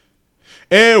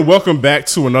And welcome back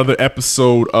to another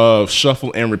episode of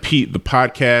Shuffle and Repeat, the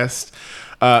podcast.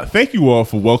 Thank you all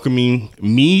for welcoming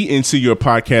me into your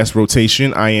podcast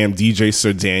rotation. I am DJ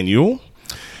Sir Daniel.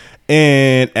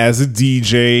 And as a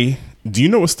DJ, do you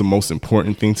know what's the most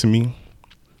important thing to me?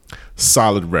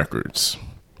 Solid records.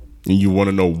 And you want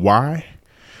to know why?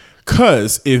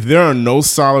 Because if there are no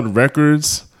solid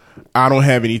records, I don't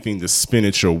have anything to spin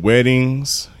at your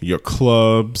weddings, your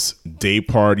clubs, day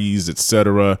parties,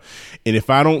 etc. And if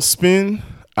I don't spin,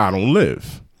 I don't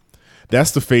live.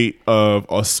 That's the fate of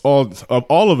us all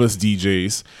of us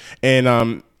DJs.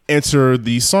 And enter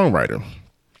the songwriter.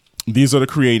 These are the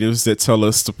creatives that tell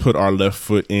us to put our left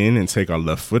foot in and take our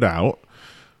left foot out,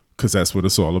 because that's what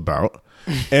it's all about.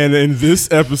 And in this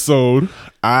episode,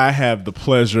 I have the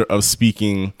pleasure of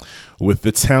speaking with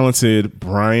the talented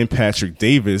Brian Patrick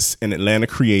Davis, an Atlanta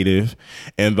creative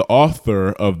and the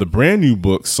author of the brand new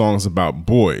book, Songs About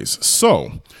Boys.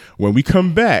 So when we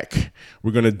come back,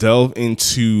 we're going to delve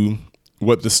into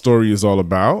what the story is all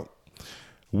about,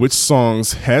 which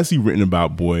songs has he written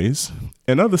about boys,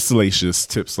 and other salacious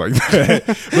tips like that.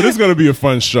 But it's going to be a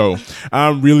fun show.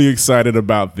 I'm really excited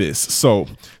about this. So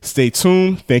stay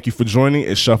tuned. Thank you for joining.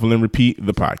 It's Shuffle and Repeat,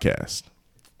 the podcast.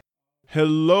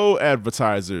 Hello,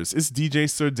 advertisers. It's DJ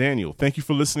Sir Daniel. Thank you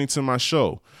for listening to my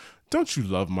show. Don't you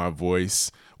love my voice?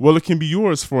 Well, it can be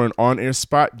yours for an on-air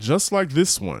spot just like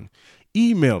this one.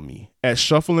 Email me at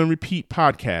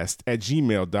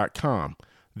shuffleandrepeatpodcast@gmail.com.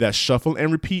 That's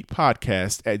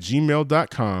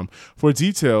shuffleandrepeatpodcast@gmail.com for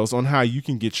details on how you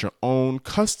can get your own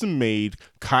custom-made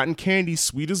cotton candy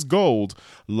sweet as gold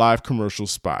live commercial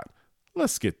spot.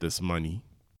 Let's get this money.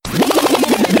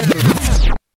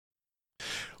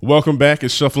 Welcome back.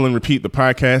 It's Shuffle and Repeat, the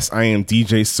podcast. I am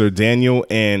DJ Sir Daniel,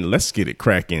 and let's get it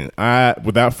cracking.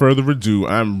 Without further ado,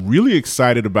 I'm really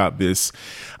excited about this.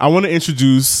 I want to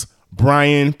introduce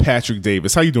Brian Patrick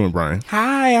Davis. How you doing, Brian?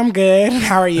 Hi, I'm good.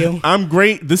 How are you? I'm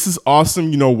great. This is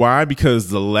awesome. You know why? Because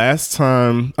the last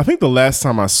time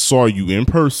I saw you in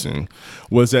person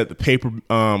was at the paper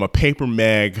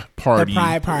mag party,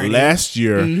 last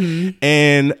year. Mm-hmm.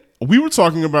 And we were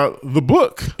talking about the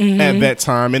book at that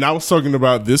time, and I was talking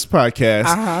about this podcast.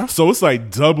 Uh-huh. So it's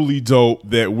like doubly dope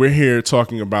that we're here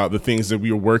talking about the things that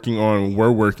we were working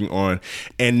on,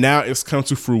 and now it's come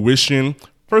to fruition.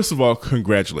 First of all,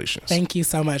 congratulations. Thank you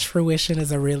so much. Fruition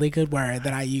is a really good word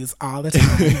that I use all the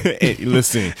time. Hey,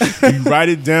 listen, you write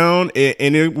it down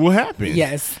and it will happen.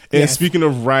 Yes. And speaking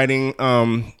of writing,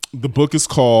 the book is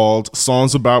called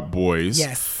Songs About Boys.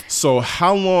 Yes. So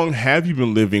how long have you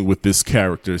been living with this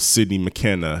character, Sidney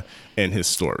McKenna, and his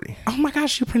story? Oh my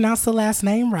gosh, you pronounced the last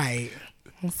name right.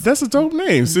 That's a dope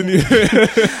name, Sidney.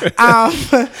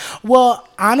 Well,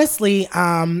 honestly,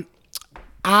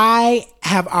 I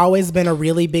have always been a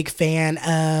really big fan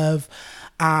of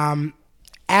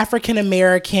African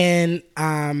American.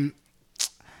 I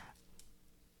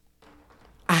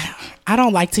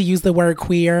don't like to use the word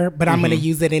queer, but I'm going to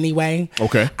use it anyway.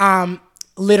 Okay.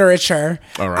 Literature.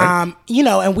 All right.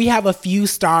 And we have a few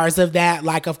stars of that.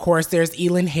 Like, of course, there's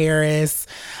Elin Harris,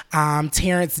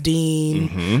 Terrence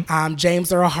Dean,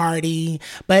 James Earl Hardy.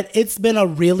 But it's been a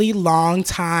really long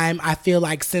time, I feel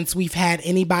like, since we've had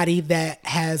anybody that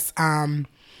has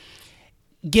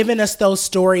given us those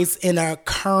stories in a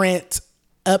current,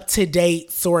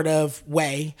 up-to-date sort of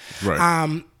way.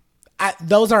 Right.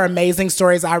 Those are amazing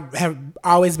stories. I have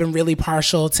always been really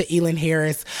partial to Elin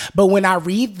Harris. But when I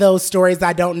read those stories,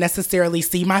 I don't necessarily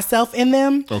see myself in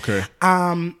them. Okay.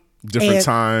 Different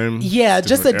time. Yeah,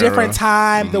 just a different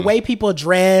time. The way people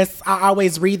dress. I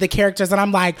always read the characters and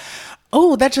I'm like,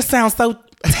 oh, that just sounds so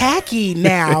tacky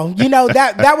now.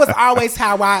 That was always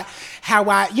how I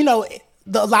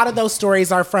a lot of those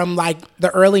stories are from like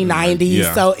the early 90s.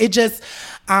 Yeah. So it just,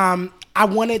 I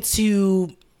wanted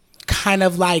to kind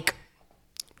of like,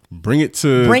 Bring it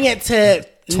to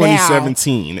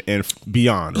 2017 and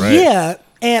beyond, right? Yeah.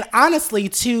 And honestly,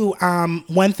 too,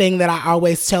 one thing that I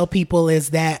always tell people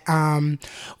is that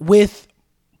with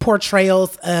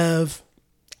portrayals of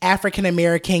African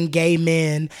American gay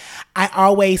men, I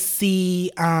always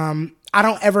see, I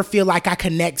don't ever feel like I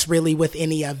connect really with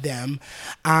any of them.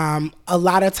 A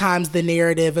lot of times the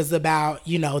narrative is about,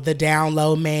 the down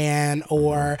low man,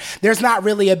 or there's not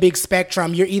really a big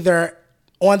spectrum. You're either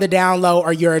on the down low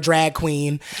or you're a drag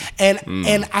queen.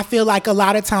 And I feel like a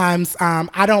lot of times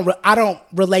I don't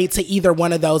relate to either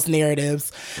one of those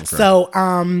narratives. Okay. So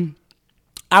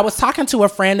I was talking to a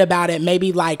friend about it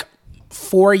maybe like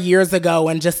 4 years ago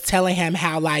and just telling him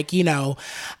how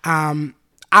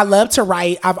I love to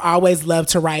write. I've always loved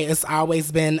to write. It's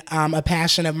always been a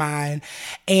passion of mine.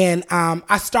 And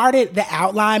I started the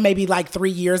outline maybe like 3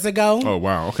 years ago. Oh,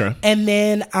 wow. Okay. And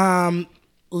then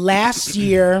last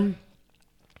year,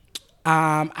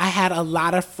 I had a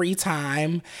lot of free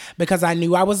time because I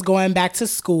knew I was going back to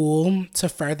school to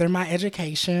further my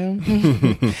education.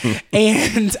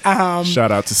 And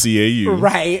shout out to CAU.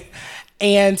 Right.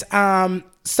 And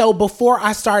so before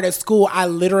I started school, I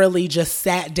literally just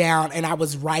sat down and I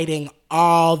was writing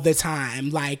all the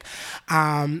time. Like,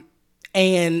 I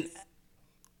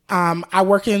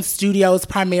work in studios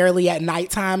primarily at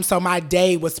nighttime, so my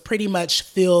day was pretty much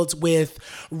filled with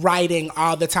writing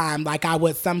all the time. Like I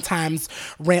would sometimes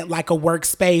rent like a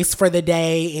workspace for the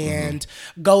day and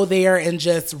go there and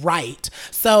just write.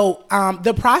 So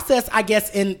the process, I guess,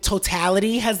 in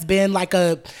totality has been like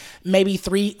a maybe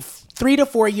 3 to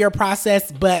 4 year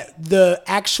process, but the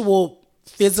actual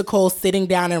physical sitting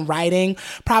down and writing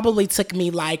probably took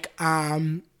me like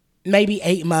maybe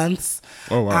 8 months.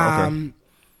 Oh, wow. Okay.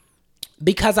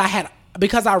 Because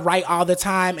I write all the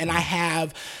time and I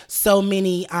have so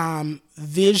many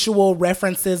visual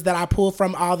references that I pull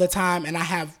from all the time, and I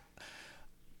have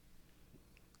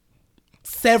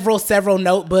several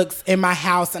notebooks in my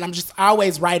house, and I'm just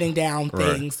always writing down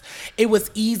things. Right. It was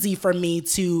easy for me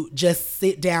to just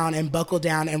sit down and buckle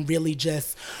down and really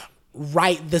just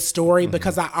write the story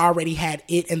because I already had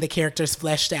it and the characters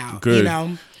fleshed out. Good. You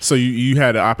know? So you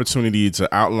had an opportunity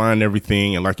to outline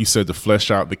everything, and like you said, to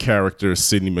flesh out the character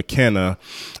Sidney McKenna.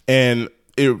 And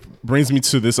it brings me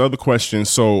to this other question.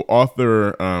 So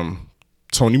author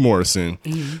Toni Morrison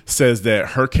says that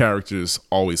her characters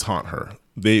always haunt her.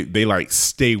 They like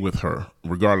stay with her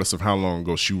regardless of how long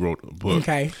ago she wrote a book.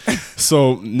 Okay.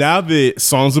 So now that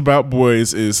Songs About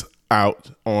Boys is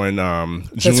out on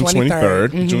June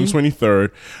 23rd. June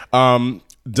 23rd.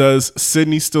 Does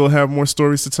Sidney still have more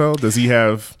stories to tell? Does he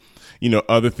have,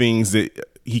 other things that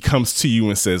he comes to you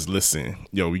and says, listen,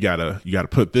 you gotta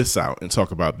put this out and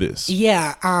talk about this?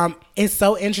 Yeah. It's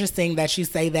so interesting that you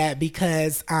say that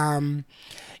because, I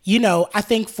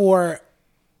think for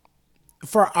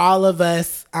all of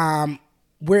us,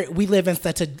 we live in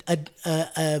such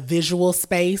a visual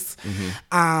space.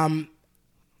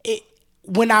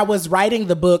 When I was writing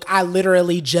the book, I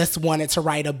literally just wanted to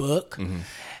write a book.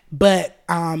 But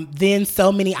then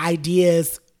so many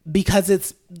ideas,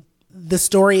 because the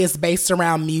story is based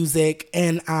around music,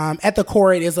 and at the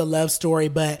core it is a love story,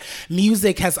 but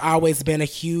music has always been a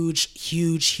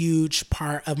huge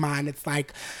part of mine. It's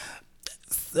like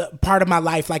part of my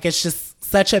life. Like it's just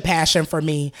such a passion for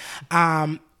me.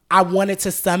 I wanted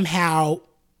to somehow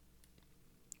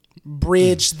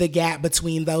bridge the gap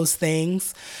between those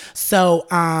things. So,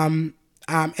 and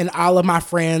all of my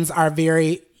friends are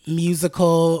very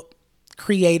musical,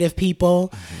 creative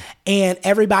people. And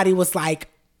everybody was like,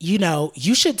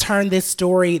 you should turn this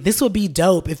story. This would be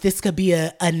dope if this could be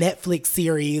a Netflix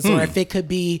series or if it could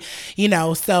be,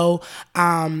 so,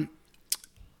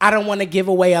 I don't want to give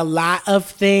away a lot of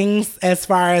things as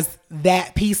far as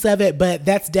that piece of it, but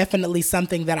that's definitely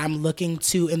something that I'm looking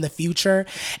to in the future.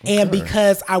 Okay. And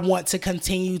because I want to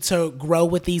continue to grow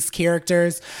with these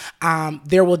characters,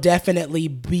 there will definitely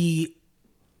be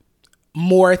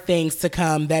more things to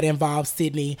come that involve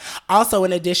Sidney. Also,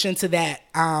 in addition to that,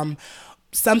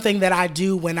 something that I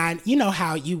do when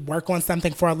how you work on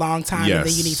something for a long time and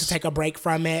then you need to take a break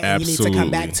from it and you need to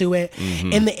come back to it.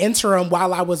 In the interim,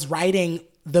 while I was writing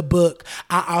the book,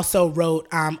 I also wrote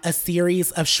a series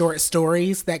of short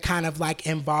stories that kind of like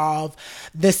involve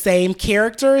the same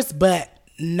characters, but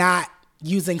not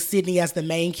using Sidney as the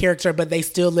main character, but they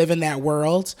still live in that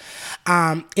world.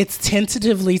 It's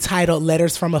tentatively titled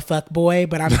Letters from a Fuckboy,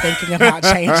 but I'm thinking about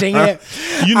changing it.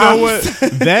 You know what?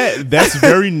 That's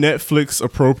very Netflix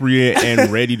appropriate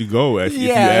and ready to go if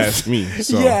you ask me.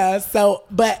 So. Yeah.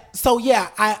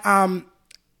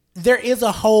 There is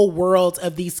a whole world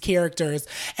of these characters,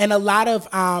 and a lot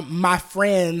of my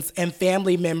friends and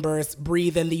family members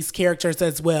breathe in these characters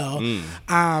as well.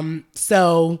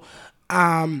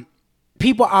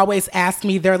 People always ask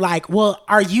me, they're like, well,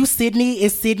 are you Sidney?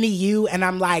 Is Sidney you? And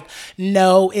I'm like,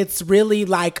 no, it's really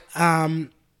like,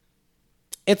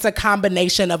 it's a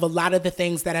combination of a lot of the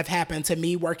things that have happened to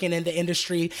me working in the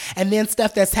industry, and then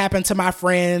stuff that's happened to my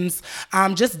friends,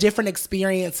 just different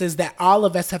experiences that all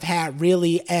of us have had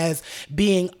really as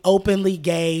being openly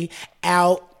gay,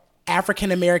 out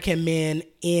African-American men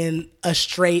in a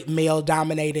straight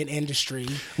male-dominated industry.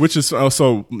 Which is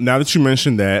also, now that you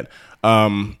mentioned that,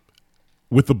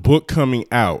 with the book coming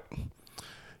out,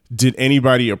 did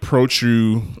anybody approach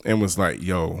you and was like,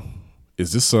 yo,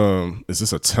 is this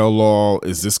a tell-all?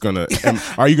 Is this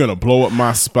are you gonna blow up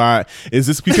my spot? Is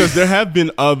this because there have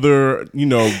been other,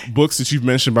 books that you've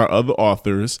mentioned about other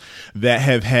authors that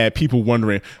have had people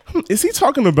wondering, is he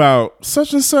talking about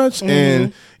such and such?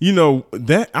 And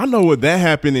that I know what that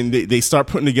happened, and they start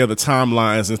putting together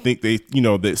timelines and think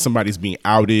that somebody's being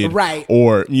outed, right?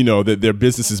 Or that their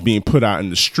business is being put out in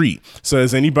the street. So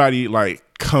has anybody like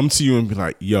come to you and be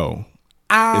like, yo,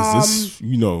 is this,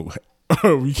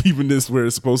 are we keeping this where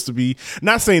it's supposed to be?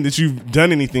 Not saying that you've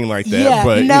done anything like that,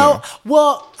 but no.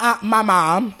 Well, my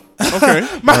mom. Okay.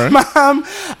 My mom,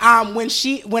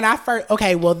 when I first,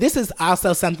 well, this is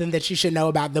also something that you should know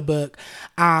about the book.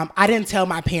 I didn't tell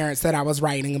my parents that I was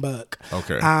writing a book.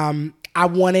 Okay. I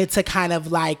wanted to kind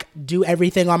of like do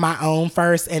everything on my own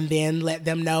first and then let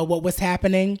them know what was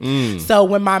happening. So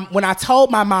when I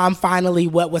told my mom finally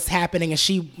what was happening and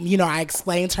she, I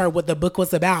explained to her what the book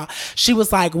was about, she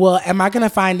was like, well, am I going to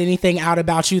find anything out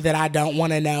about you that I don't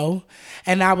want to know?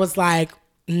 And I was like,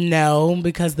 no,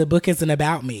 because the book isn't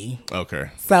about me. Okay.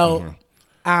 So,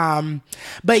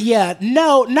 but yeah,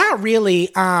 no, not really.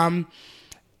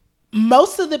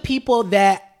 Most of the people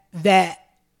that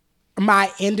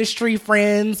my industry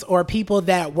friends or people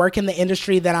that work in the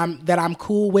industry that I'm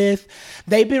cool with,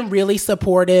 they've been really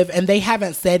supportive and they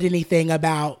haven't said anything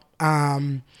about,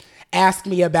 ask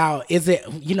me about, is it,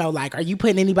 like, are you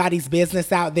putting anybody's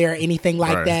business out there or anything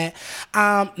like that?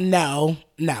 No.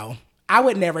 I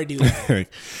would never do that.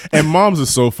 And moms are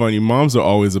so funny. Moms are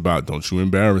always about, don't you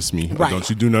embarrass me. Right. Don't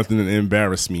you do nothing to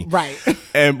embarrass me. Right.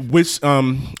 And which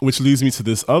leads me to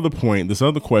this other point, this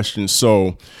other question.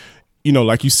 So,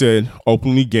 like you said,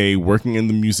 openly gay, working in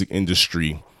the music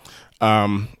industry.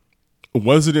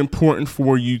 Was it important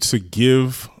for you to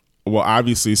give, well,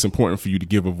 obviously it's important for you to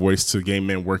give a voice to gay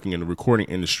men working in the recording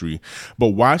industry,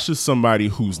 but why should somebody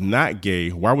who's not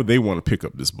gay, why would they want to pick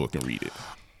up this book and read it?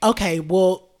 Okay,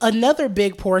 well, another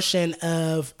big portion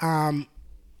of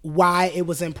why it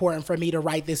was important for me to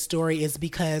write this story is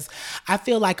because I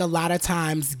feel like a lot of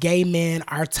times gay men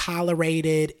are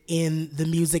tolerated in the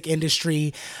music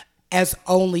industry as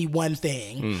only one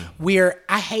thing. Where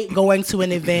I hate going to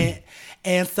an event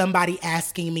and somebody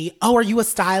asking me, oh, are you a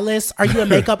stylist? Are you a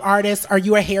makeup artist? Are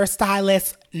you a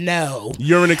hairstylist? No.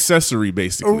 You're an accessory,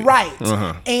 basically. Right.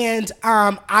 And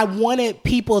I wanted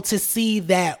people to see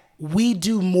that we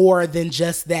do more than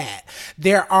just that.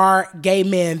 There are gay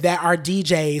men that are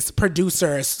DJs,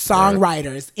 producers,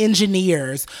 songwriters,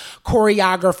 engineers,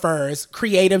 choreographers,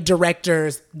 creative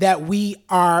directors, that we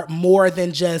are more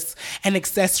than just an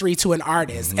accessory to an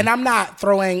artist. And I'm not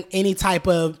throwing any type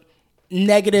of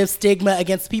negative stigma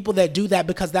against people that do that,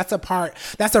 because that's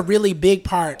a really big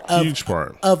part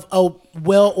of a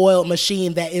well-oiled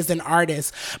machine that is an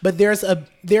artist. But there's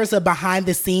a behind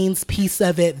the scenes piece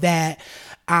of it that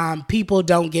people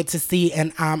don't get to see.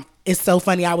 And it's so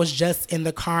funny. I was just in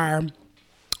the car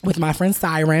with my friend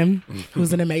Siren,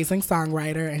 who's an amazing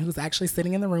songwriter and who's actually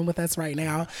sitting in the room with us right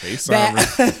now. Hey, Siren.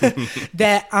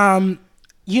 That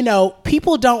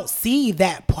people don't see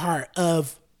that part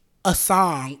of a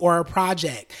song or a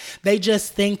project. They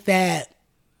just think that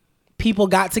people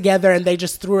got together and they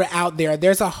just threw it out there.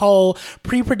 There's a whole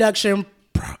pre-production,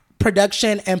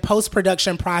 production, and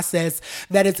post-production process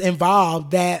that is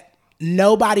involved that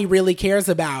nobody really cares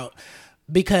about,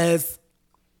 because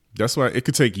that's why it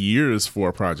could take years for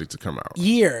a project to come out.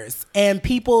 Years. And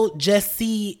people just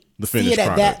see it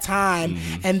at that time,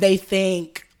 and they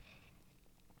think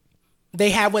they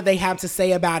have what they have to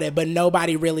say about it, but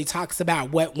nobody really talks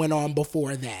about what went on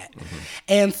before that.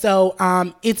 And so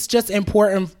it's just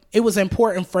important. It was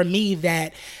important for me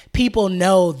that people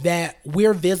know that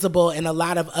we're visible in a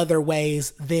lot of other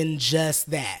ways than just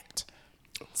that.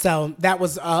 So that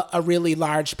was a really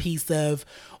large piece of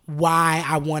why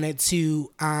I wanted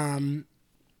to, kind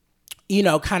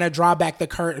of draw back the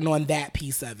curtain on that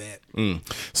piece of it.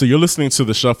 So you're listening to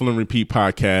the Shuffle and Repeat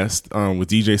podcast with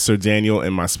DJ Sir Daniel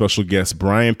and my special guest,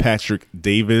 Brian Patrick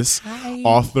Davis, Hi.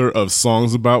 author of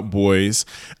Songs About Boys,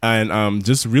 and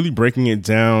just really breaking it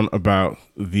down about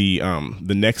the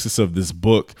nexus of this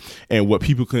book and what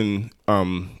people can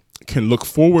look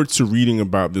forward to reading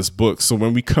about this book. So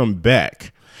when we come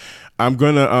back, I'm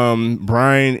gonna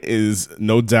Brian is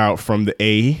no doubt from the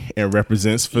A and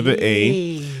represents for the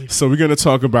A. So we're gonna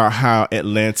talk about how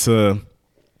Atlanta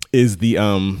is the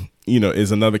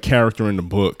is another character in the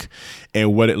book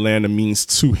and what Atlanta means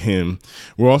to him.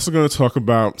 We're also gonna talk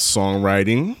about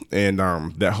songwriting and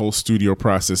that whole studio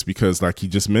process, because like he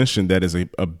just mentioned, that is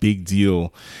a big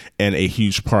deal and a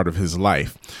huge part of his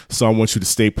life. So I want you to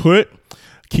stay put.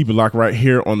 Keep it locked right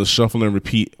here on the Shuffle and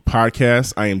Repeat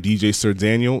podcast. I am DJ Sir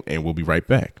Daniel, and we'll be right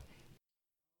back.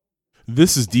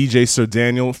 This is DJ Sir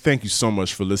Daniel. Thank you so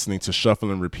much for listening to Shuffle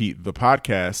and Repeat, the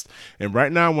podcast. And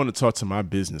right now I want to talk to my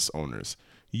business owners.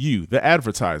 You, the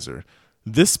advertiser.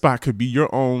 This spot could be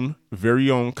your own, very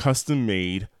own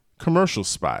custom-made commercial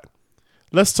spot.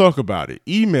 Let's talk about it.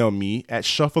 Email me at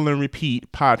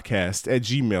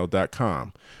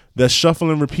shuffleandrepeatpodcast@gmail.com. That's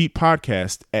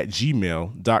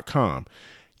shuffleandrepeatpodcast@gmail.com.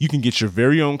 You can get your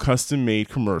very own custom-made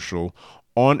commercial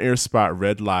on-air spot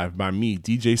read live by me,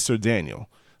 DJ Sir Daniel.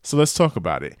 So let's talk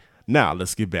about it. Now,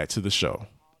 let's get back to the show.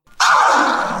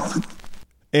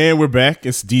 And we're back.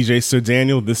 It's DJ Sir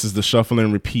Daniel. This is the Shuffle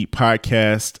and Repeat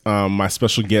podcast. My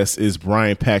special guest is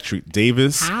Brian Patrick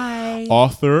Davis. Hi.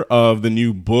 Author of the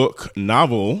new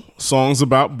novel, Songs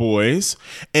About Boys.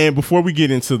 And before we get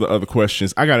into the other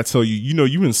questions, I got to tell you,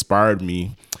 you inspired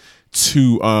me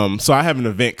to so I have an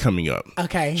event coming up.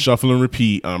 Okay. Shuffle and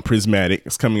Repeat, Prismatic.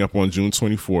 It's coming up on June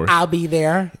 24th. I'll be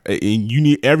there. And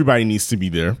everybody needs to be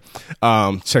there.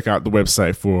 Check out the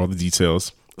website for all the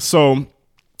details. So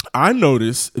I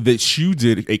noticed that you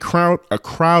did a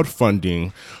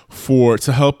crowdfunding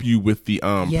to help you with the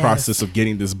Yes. process of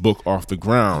getting this book off the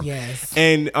ground. Yes.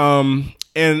 And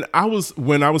when I was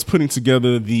putting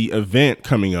together the event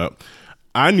coming up,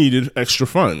 I needed extra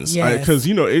funds because,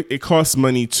 it costs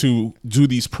money to do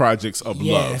these projects of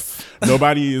love.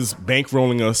 Nobody is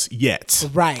bankrolling us yet.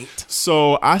 Right.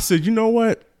 So I said, you know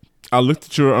what? I looked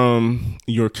at your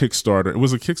Kickstarter. It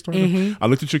was a Kickstarter? Mm-hmm. I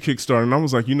looked at your Kickstarter and I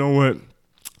was like, you know what?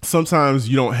 Sometimes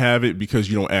you don't have it because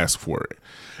you don't ask for it.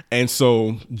 And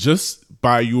so just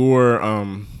by your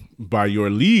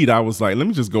lead, I was like, let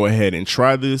me just go ahead and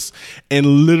try this.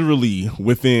 And literally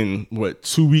within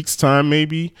 2 weeks time,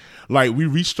 maybe, we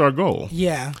reached our goal.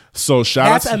 Yeah. So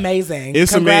That's amazing.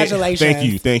 It's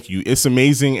Congratulations. Thank you. It's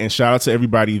amazing. And shout out to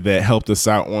everybody that helped us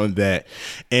out on that.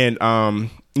 And,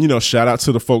 shout out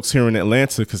to the folks here in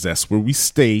Atlanta because that's where we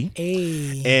stay.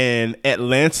 Hey. And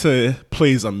Atlanta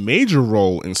plays a major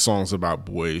role in Songs About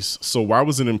Boys. So why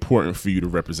was it important for you to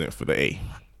represent for the A?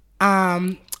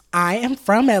 I am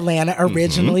from Atlanta,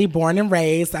 originally born and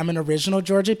raised. I'm an original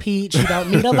Georgia peach. You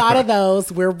don't meet a lot of those.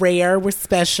 We're rare. We're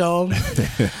special.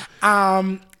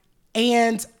 And,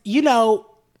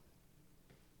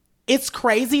 it's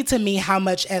crazy to me how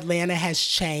much Atlanta has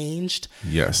changed.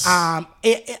 Yes.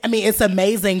 It's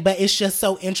amazing, but it's just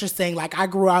so interesting. I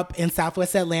grew up in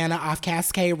Southwest Atlanta off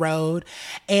Cascade Road.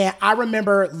 And I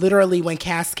remember literally when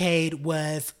Cascade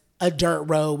was a dirt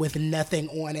road with nothing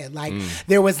on it.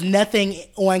 There was nothing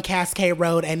on Cascade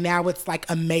Road, and now it's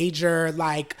a major,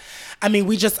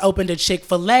 we just opened a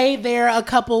Chick-fil-A there a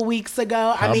couple weeks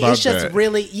ago. It's just that?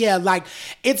 really,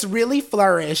 it's really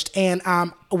flourished. And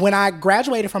when I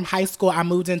graduated from high school, I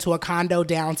moved into a condo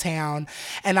downtown,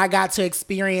 and I got to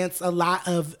experience a lot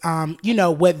of,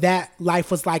 what that life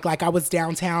was like. I was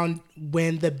downtown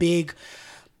when the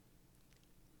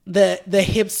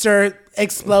hipster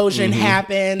explosion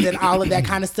happened and all of that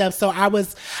kind of stuff. So I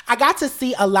got to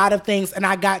see a lot of things, and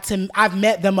I've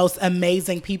met the most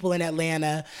amazing people in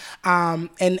Atlanta.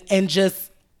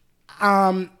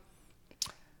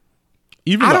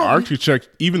 Even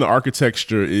the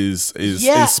architecture is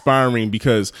inspiring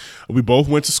because we both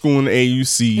went to school in the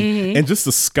AUC, and just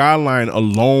the skyline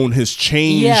alone has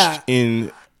changed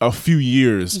in a few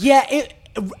years. Yeah,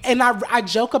 I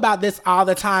joke about this all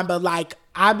the time, but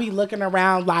I be looking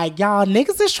around y'all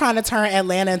niggas is trying to turn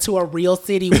Atlanta into a real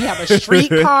city. We have a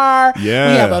streetcar. We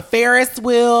have a Ferris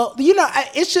wheel.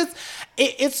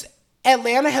 It's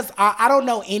Atlanta has, I don't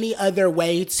know any other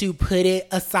way to put it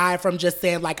aside from just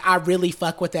saying I really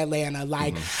fuck with Atlanta.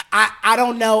 I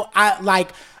don't know.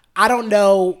 I don't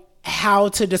know how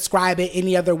to describe it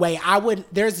any other way.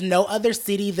 There's no other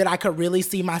city that I could really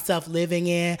see myself living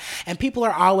in. And people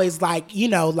are always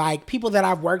people that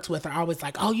I've worked with are always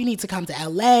oh, you need to come to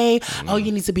LA. Oh,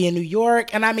 you need to be in New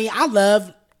York. And I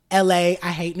love LA.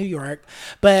 I hate New York,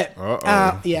 but wait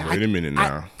a minute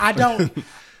now. I don't,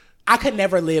 I could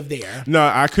never live there. No,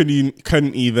 I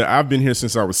couldn't either. I've been here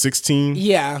since I was 16.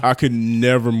 Yeah. I could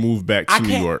never move back to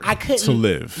New York to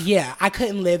live. Yeah, I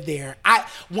couldn't live there.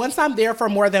 Once I'm there for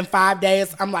more than 5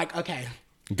 days, I'm okay.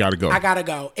 Gotta go. I gotta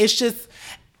go. It's just,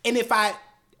 and if I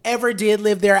ever did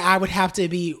live there, I would have to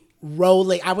be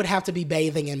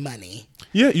bathing in money.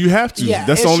 Yeah, you have to. Yeah,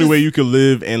 that's the only way you can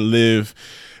live.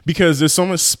 Because there's so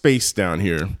much space down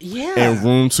here, and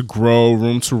room to grow,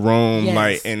 room to roam.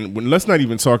 Let's not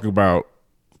even talk about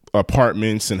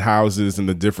apartments and houses and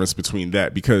the difference between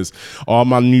that. Because all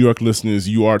my New York listeners,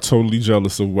 you are totally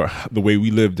jealous of the way we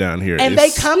live down here. And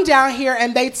they come down here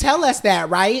and they tell us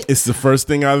that, right? It's the first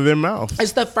thing out of their mouth.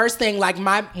 It's the first thing.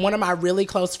 One of my really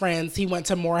close friends, he went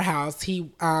to Morehouse.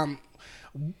 He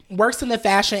works in the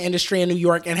fashion industry in New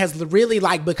York and has really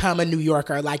like become a New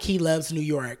Yorker. Like he loves New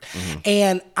York.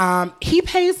 And he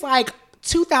pays like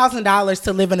 $2,000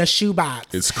 to live in a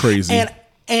shoebox. It's crazy.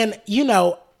 And you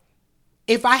know,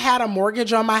 if I had a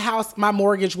mortgage on my house, my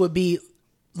mortgage would be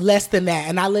less than that.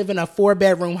 And I live in a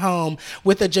 4-bedroom home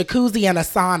with a jacuzzi and a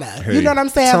sauna. Hey, you know what I'm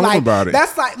saying? tell like them about it.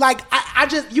 That's like I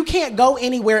just, you can't go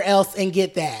anywhere else and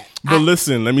get that. But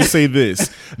listen, let me say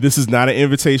this. This is not an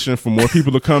invitation for more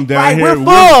people to come down here.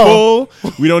 We're full.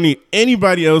 We don't need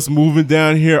anybody else moving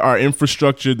down here. Our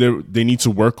infrastructure, they need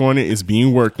to work on it. It's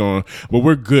being worked on. But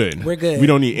we're good. We're good. We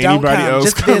don't need anybody else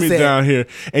Just coming visit. down here.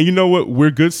 And you know what?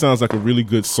 We're good sounds like a really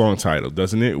good song title,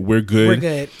 doesn't it? We're good. We're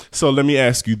good. So let me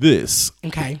ask you this.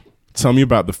 Okay. Tell me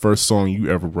about the first song you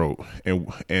ever wrote.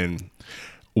 And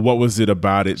what was it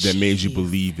about it that made you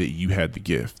believe that you had the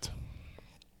gift?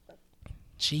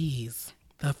 Jeez,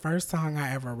 the first song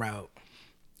I ever wrote.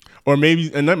 Or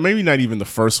maybe not even the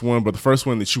first one, but the first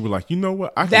one that you were like, you know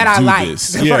what, I can That do I liked.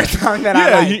 this. The first song that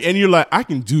I liked. And you're like, I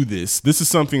can do this. This is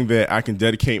something that I can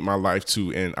dedicate my life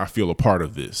to, and I feel a part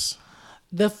of this.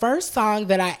 The first song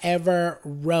that I ever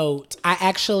wrote, I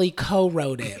actually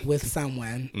co-wrote it with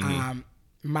someone.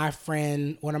 My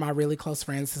friend, one of my really close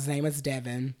friends, his name is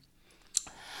Devin.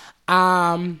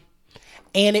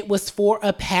 And it was for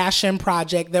a passion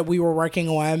project that we were working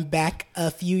on back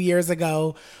a few years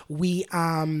ago. We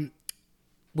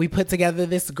put together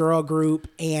this girl group,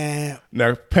 and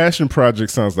now passion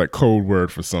project sounds like code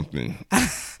word for something.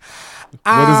 What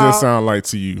does that sound like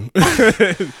to you?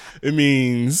 It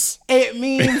means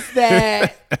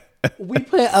that we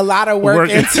put a lot of work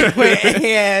into it,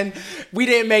 and we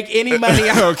didn't make any money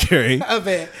of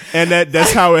it. And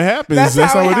that's how it happens.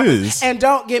 That's how it is. And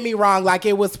don't get me wrong, like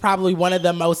it was probably one of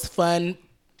the most fun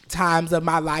times of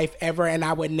my life ever, and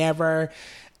I would never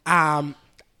I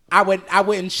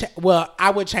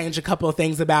would change a couple of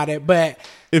things about it, but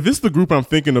if it's the group I'm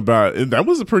thinking about, that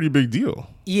was a pretty big deal.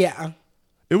 Yeah.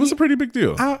 It was a pretty big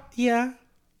deal. Yeah.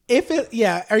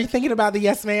 Are you thinking about the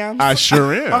Yes Ma'am? I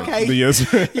sure am. Okay. The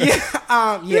Yes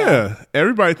Ma'am. Yeah.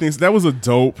 Everybody thinks that was a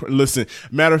dope. Listen,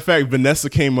 matter of fact, Vanessa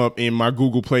came up in my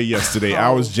Google Play yesterday. I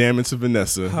was jamming to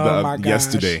Vanessa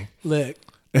yesterday. Look.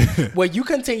 Well, you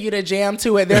continue to jam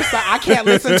to it. I can't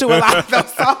listen to a lot of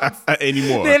those songs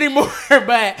anymore.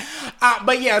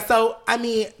 But yeah. So I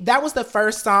mean, that was the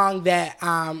first song that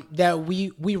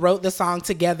we wrote the song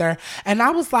together, and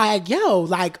I was like, yo,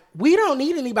 like we don't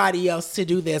need anybody else to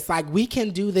do this. Like we can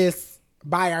do this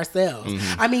by ourselves.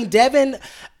 I mean, Devin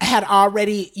had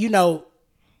already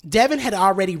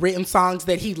written songs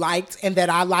that he liked and that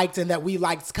I liked and that we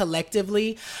liked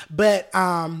collectively, but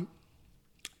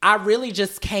I really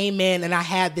just came in and I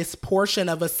had this portion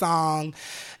of a song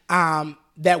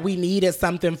that we needed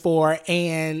something for,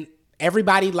 and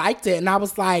everybody liked it. And I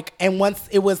was like, and once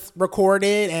it was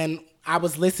recorded and I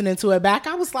was listening to it back,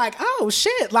 I was like, oh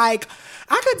shit, like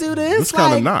I could do this. This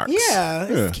kind of knocks. Yeah,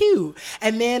 it's cute.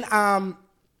 And then,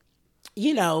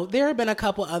 there have been a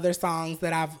couple other songs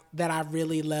that I've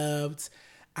really loved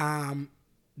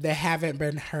that haven't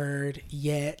been heard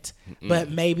yet, but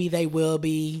maybe they will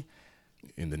be.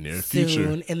 In the near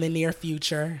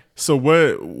future. So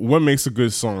what makes a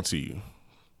good song to you?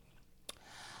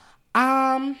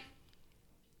 I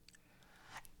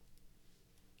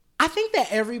think that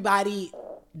everybody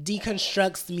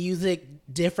deconstructs music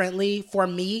differently. For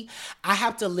me, I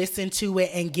have to listen to it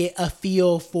and get a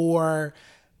feel for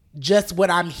just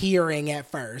what I'm hearing at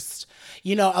first.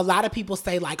 A lot of people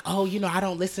say like, oh, I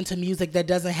don't listen to music that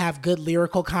doesn't have good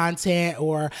lyrical content,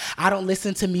 or I don't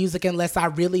listen to music unless I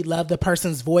really love the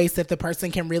person's voice, if the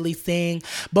person can really sing.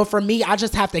 But for me, I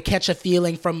just have to catch a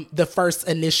feeling from the first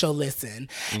initial listen.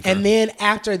 Okay. And then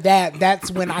after that, that's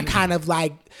when I kind of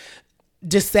like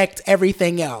dissect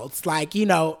everything else. Like,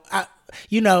 a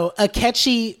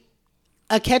catchy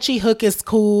hook is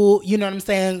cool. You know what I'm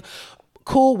saying?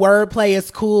 Cool wordplay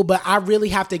is cool, but I really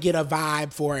have to get a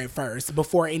vibe for it first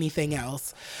before anything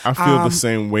else. I feel the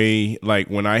same way. Like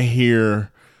when I hear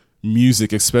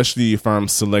music, especially if I'm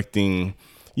selecting,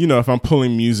 if I'm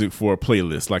pulling music for a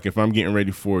playlist, like if I'm getting ready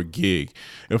for a gig,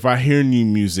 if I hear new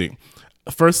music,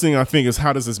 the first thing I think is,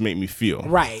 how does this make me feel?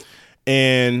 Right.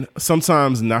 And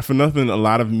sometimes, not for nothing, a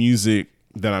lot of music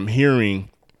that I'm hearing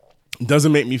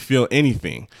doesn't make me feel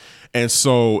anything. And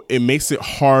so it makes it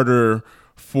harder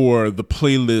for the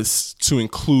playlist to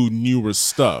include newer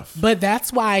stuff. But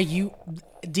that's why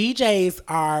DJs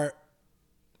are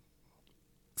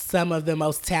some of the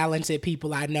most talented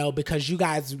people I know, because you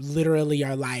guys literally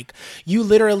are like, you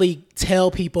literally tell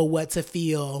people what to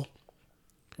feel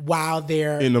while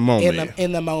they're in the moment.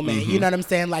 In the moment. Mm-hmm. You know what I'm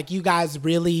saying? Like you guys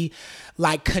really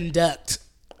like conduct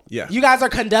Yeah. You guys are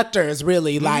conductors,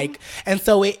 really. Like, and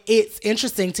so it's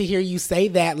interesting to hear you say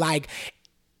that, like,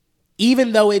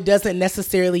 even though it doesn't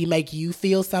necessarily make you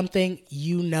feel something,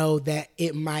 you know that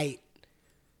it might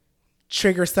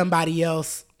trigger somebody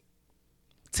else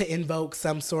to invoke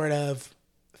some sort of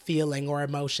feeling or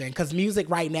emotion. Because music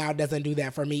right now doesn't do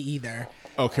that for me either.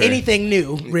 Okay. Anything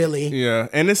new, really. Yeah.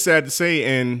 And it's sad to say,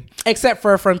 and except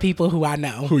for from people who I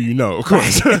know. Who you know, of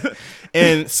course. Right.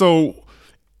 And so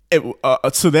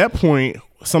to that point,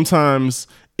 sometimes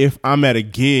if I'm at a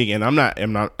gig and I'm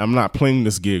not playing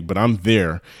this gig, but I'm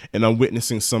there and I'm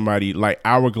witnessing somebody like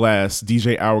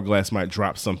DJ Hourglass might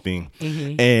drop something,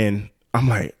 and I'm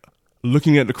like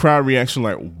looking at the crowd reaction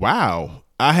like, wow,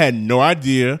 I had no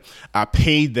idea. I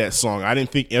paid that song. I didn't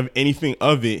think of anything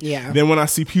of it. Yeah. Then when I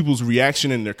see people's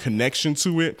reaction and their connection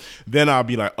to it, then I'll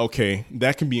be like, okay,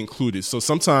 that can be included. So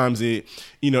sometimes it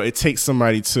takes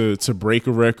somebody to break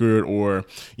a record, or,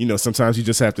 sometimes you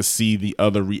just have to see the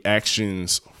other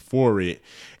reactions for it.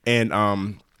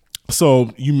 And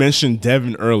so you mentioned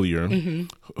Devin earlier,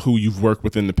 who you've worked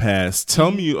with in the past.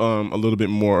 Tell me a little bit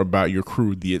more about your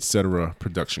crew, the Etc.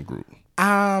 production group.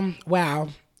 Wow.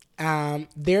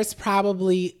 There's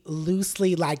probably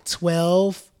loosely like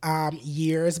 12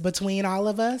 years between all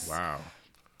of us. Wow.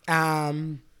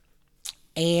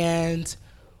 And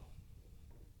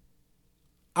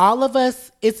all of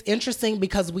us, it's interesting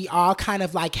because we all kind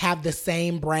of like have the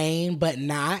same brain, but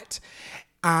not.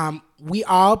 We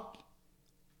all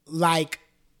like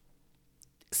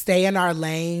stay in our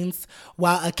lanes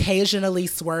while occasionally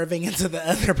swerving into the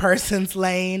other person's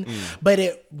lane, but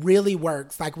it really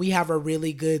works. Like, we have a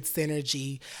really good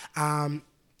synergy.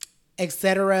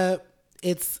 Etc.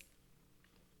 It's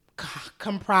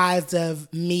comprised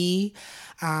of me,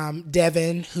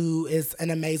 Devin, who is an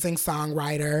amazing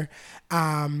songwriter,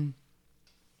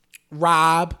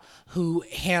 Rob, who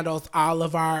handles all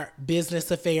of our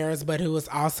business affairs, but who is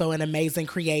also an amazing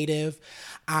creative,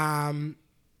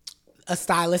 a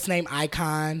stylist named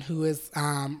Icon, who is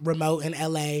remote in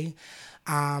LA,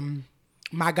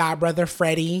 my godbrother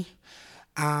Freddie,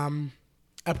 a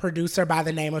producer by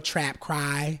the name of Trap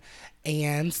Cry,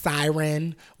 and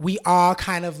Siren. We all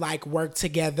kind of like work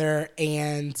together,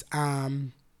 and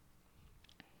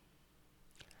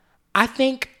I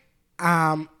think,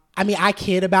 I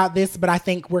kid about this, but I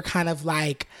think we're kind of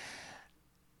like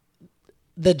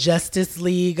the Justice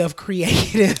League of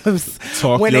creatives.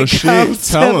 Talk when your shit.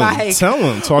 Tell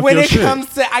them. Talk when your it shit.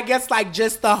 comes to, I guess, like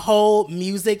just the whole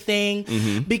music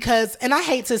thing, because, and I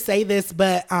hate to say this,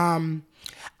 but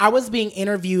I was being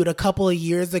interviewed a couple of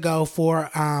years ago for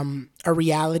a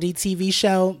reality TV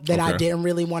show that I didn't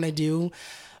really want to do,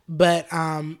 but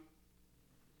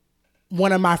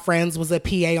one of my friends was a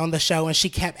PA on the show, and she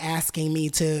kept asking me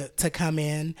to come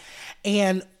in,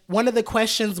 and one of the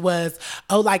questions was,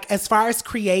 as far as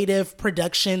creative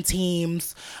production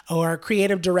teams or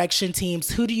creative direction teams,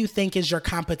 who do you think is your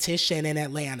competition in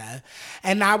Atlanta?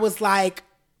 And I was like,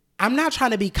 I'm not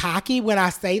trying to be cocky when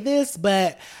I say this,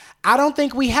 but I don't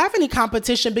think we have any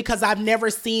competition, because I've never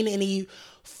seen any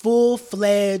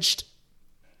full-fledged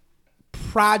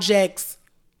projects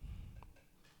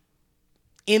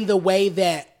in the way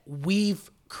that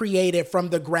we've created from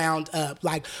the ground up.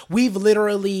 Like, we've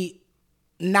literally,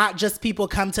 not just people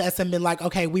come to us and been like,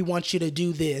 okay, we want you to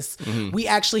do this. We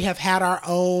actually have had our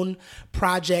own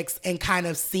projects and kind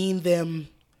of seen them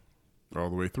all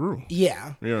the way through.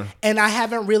 Yeah. And I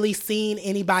haven't really seen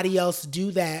anybody else do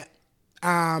that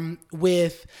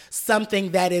with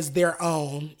something that is their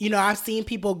own. I've seen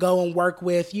people go and work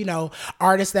with,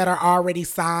 artists that are already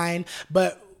signed,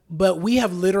 but we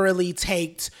have literally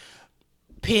taked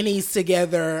pennies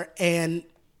together and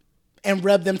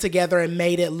rubbed them together and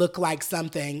made it look like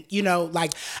something,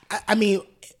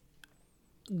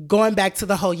 going back to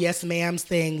the whole Yes Ma'ams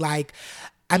thing,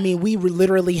 we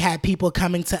literally had people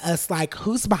coming to us like,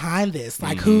 who's behind this?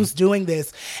 Like, who's doing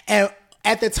this? And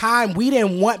at the time, we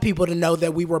didn't want people to know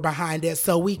that we were behind it.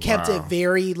 So we kept it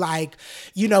very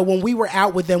when we were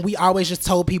out with them, we always just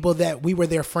told people that we were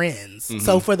their friends.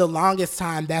 So for the longest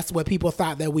time, that's what people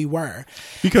thought that we were.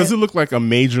 Because it looked like a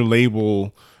major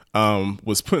label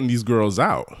was putting these girls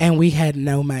out. And we had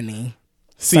no money.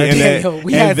 See,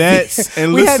 we had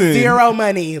zero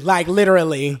money, like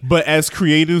literally. But as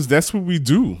creatives, that's what we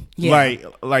do. Yeah.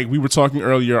 Like we were talking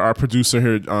earlier, our producer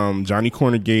here, Johnny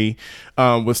Cornegay,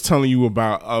 was telling you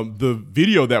about the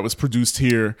video that was produced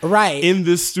here, right, in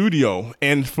this studio,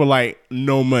 and for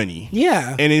no money.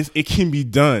 Yeah, and it can be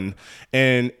done,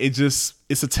 and it's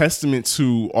a testament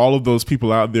to all of those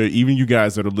people out there, even you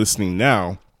guys that are listening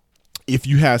now. if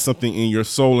you have something in your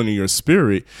soul and in your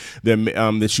spirit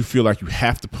that you feel like you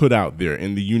have to put out there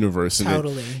in the universe, and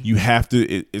Totally. that you have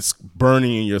to, it's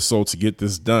burning in your soul to get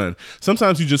this done.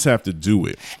 Sometimes you just have to do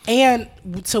it. And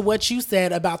to what you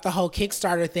said about the whole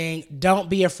Kickstarter thing, don't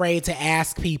be afraid to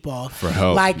ask people For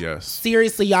help, Like, yes.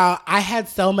 seriously, y'all, I had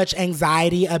so much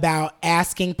anxiety about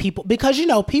asking people because,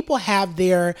 people have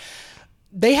their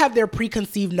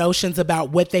preconceived notions about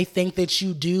what they think that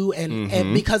you do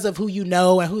and because of who you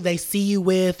know and who they see you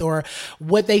with or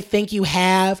what they think you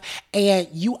have. And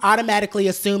you automatically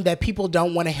assume that people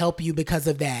don't want to help you because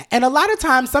of that. And a lot of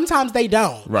times, sometimes they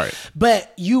don't. Right.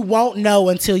 But you won't know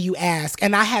until you ask.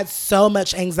 And I had so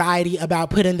much anxiety about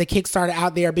putting the Kickstarter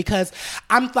out there because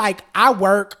I'm like, I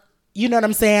work. You know what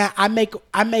I'm saying? I make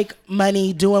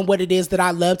money doing what it is that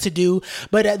I love to do.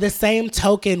 But at the same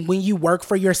token, when you work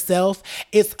for yourself,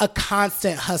 it's a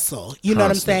constant hustle. You know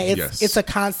what I'm saying? It's a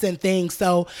constant thing.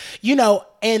 So,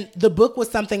 and the book was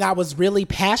something I was really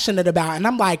passionate about. And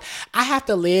I'm like, I have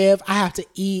to live. I have to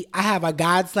eat. I have a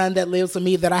godson that lives with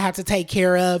me that I have to take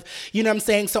care of. You know what I'm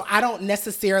saying? So I don't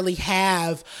necessarily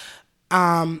have,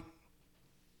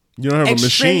 you don't have a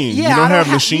machine. You don't have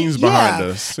machines behind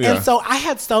us. Yeah. And so I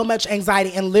had so much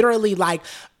anxiety, and literally, like,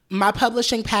 my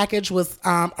publishing package was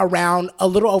around a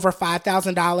little over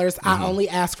 $5,000. I only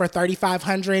asked for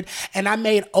 $3,500, and I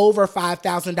made over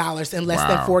 $5,000 in less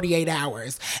than 48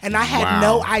 hours. And I had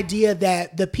no idea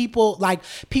that the people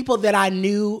that I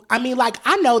knew. I mean, like,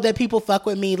 I know that people fuck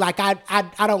with me. Like, I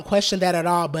don't question that at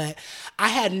all. But I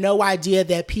had no idea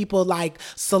that people like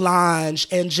Solange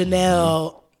and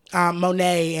Janelle.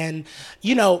 Monet and,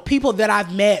 people that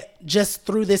I've met just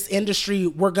through this industry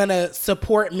were going to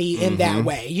support me in that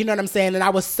way. You know what I'm saying? And I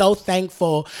was so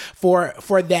thankful for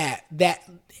that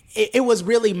it was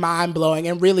really mind blowing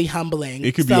and really humbling.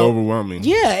 It could be overwhelming.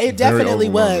 Yeah, it definitely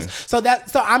was. So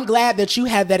I'm glad that you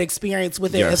had that experience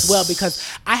with it as well, because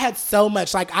I had so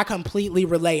much, like, I completely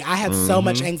relate. I had so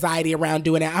much anxiety around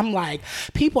doing it. I'm like,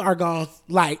 people are going,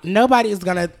 like, nobody is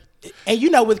going to. And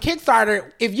with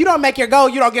Kickstarter, if you don't make your goal,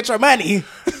 you don't get your money.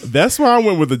 That's why I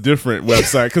went with a different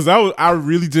website, because I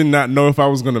really did not know if I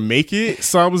was going to make it.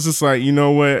 So I was just like, you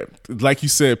know what? Like you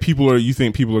said, you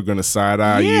think people are going to side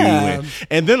eye you.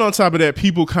 And then on top of that,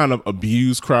 people kind of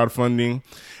abuse crowdfunding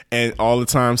and all the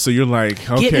time. So you're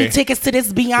like, okay, get me tickets to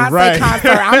this Beyonce concert.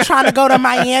 I'm trying to go to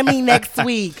Miami next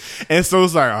week. And so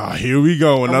it's like, oh, here we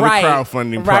go, another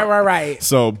crowdfunding. Right.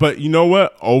 So, but you know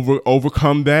what?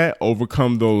 Overcome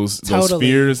those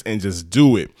fears and just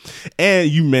do it. And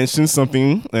you mentioned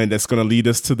something, and that's going to lead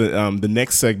us to the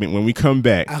next segment when we come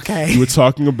back. Okay. You were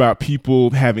talking about people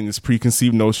having this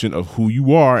preconceived notion of who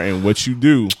you are and what you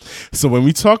do. So when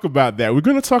we talk about that, we're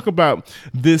going to talk about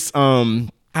this.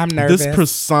 I'm nervous. This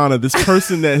persona, this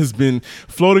person that has been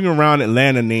floating around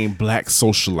Atlanta named Black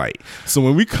Socialite. So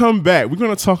when we come back, we're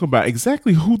going to talk about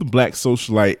exactly who the Black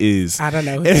Socialite is. I don't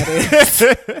know who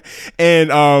that is. And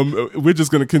we're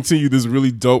just going to continue this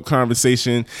really dope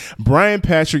conversation. Brian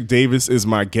Patrick Davis is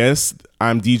my guest.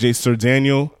 I'm DJ Sir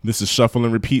Daniel. This is Shuffle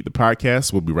and Repeat, the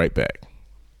podcast. We'll be right back.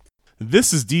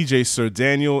 This is DJ Sir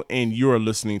Daniel, and you are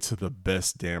listening to the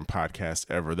best damn podcast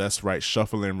ever. That's right,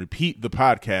 Shuffle and Repeat, the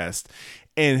podcast.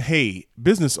 And hey,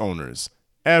 business owners,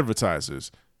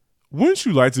 advertisers, wouldn't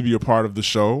you like to be a part of the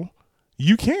show?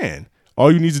 You can.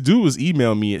 All you need to do is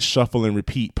email me at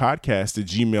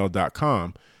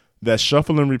shuffleandrepeatpodcast@gmail.com. That's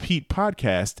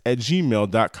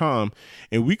shuffleandrepeatpodcast@gmail.com.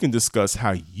 And we can discuss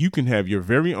how you can have your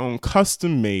very own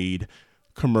custom-made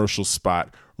commercial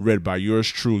spot read by yours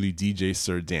truly, DJ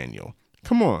Sir Daniel.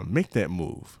 Come on, make that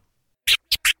move.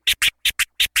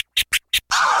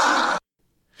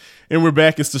 And we're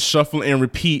back. It's the Shuffle and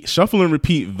Repeat,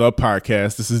 the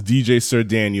podcast. This is DJ Sir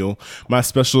Daniel. My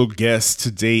special guest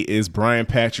today is Brian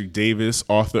Patrick Davis,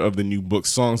 author of the new book,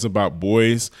 Songs About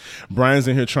Boys. Brian's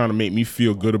in here trying to make me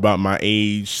feel good about my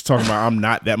age, talking about I'm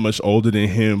not that much older than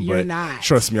him. You're but not.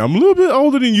 Trust me, I'm a little bit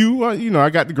older than you. I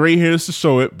got the gray hairs to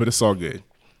show it, but it's all good.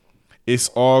 It's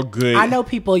all good. I know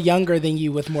people younger than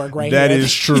you with more gray hair. That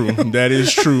is true. That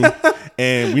is true.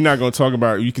 And we're not going to talk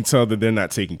about it. You can tell that they're not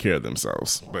taking care of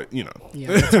themselves. But, Yeah,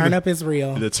 the turn up is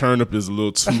real. The turn up is a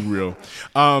little too real.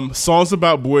 Songs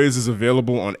About Boys is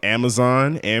available on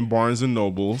Amazon and Barnes &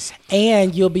 Nobles.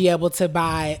 And you'll be able to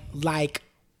buy, like,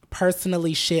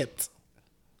 personally shipped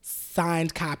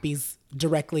signed copies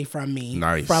directly from me.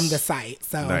 Nice. From the site.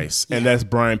 So nice. Yeah. And that's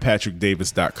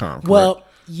BrianPatrickDavis.com, correct? Well,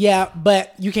 yeah,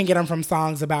 but you can get them from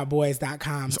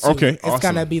songsaboutboys.com too. Okay, It's awesome.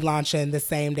 going to be launching the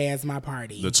same day as my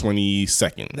party. The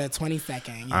 22nd. The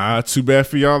 22nd. Yeah. Too bad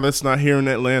for y'all that's not here in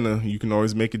Atlanta. You can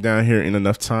always make it down here in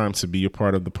enough time to be a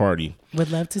part of the party.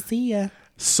 Would love to see ya.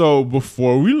 So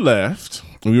before we left,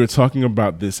 we were talking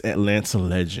about this Atlanta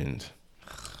legend.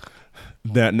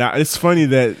 That now it's funny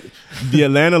that the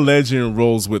Atlanta legend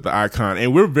rolls with the icon,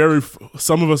 and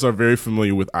some of us are very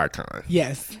familiar with Icon.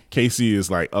 Yes, Casey is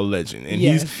like a legend,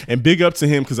 and and big up to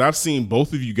him because I've seen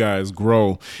both of you guys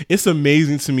grow. It's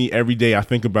amazing to me every day I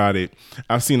think about it.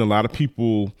 I've seen a lot of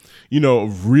people,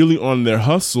 really on their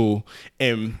hustle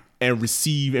and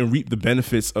receive and reap the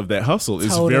benefits of that hustle.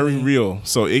 It's very real.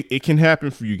 So it can happen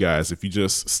for you guys if you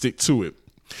just stick to it.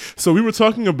 So we were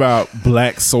talking about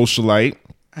Black Socialite.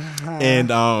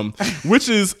 And which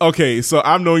is okay, so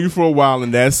I've known you for a while,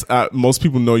 and that's most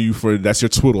people know you for that's your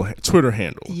Twitter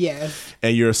handle. Yes.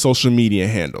 And your social media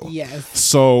handle. Yes.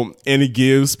 So, and it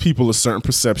gives people a certain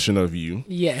perception of you.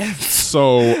 Yes.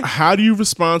 So how do you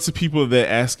respond to people that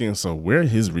asking, so where are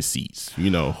his receipts?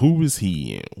 Who is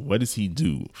he and what does he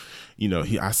do?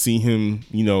 I see him,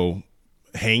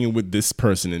 hanging with this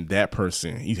person and that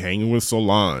person. He's hanging with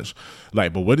Solange.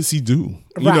 But what does he do?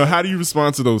 Right. How do you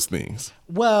respond to those things?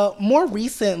 Well, more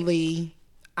recently,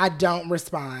 I don't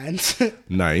respond.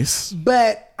 Nice.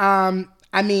 But, I'm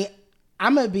going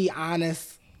to be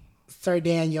honest, Sir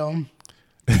Daniel.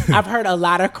 I've heard a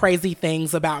lot of crazy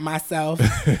things about myself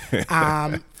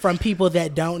from people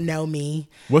that don't know me.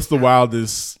 What's the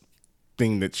wildest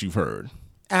thing that you've heard?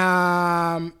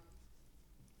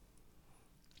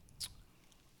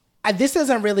 This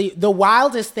isn't really the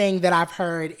wildest thing that I've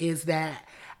heard is that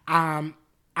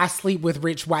I sleep with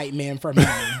rich white men for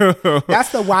money.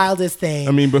 That's the wildest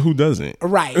thing. But who doesn't?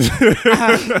 Right.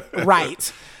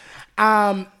 Right.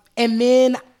 And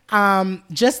then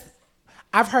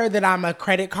I've heard that I'm a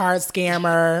credit card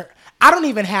scammer. I don't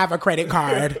even have a credit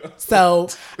card, so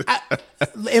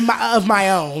of my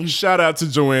own. Shout out to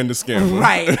Joanne the scammer.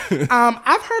 Right.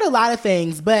 I've heard a lot of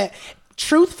things, but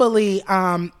truthfully,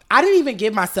 I didn't even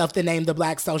give myself the name the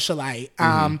Black Socialite.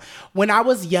 When I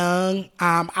was young,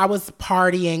 I was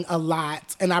partying a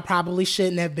lot, and I probably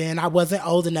shouldn't have been. I wasn't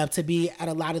old enough to be at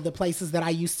a lot of the places that I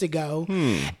used to go.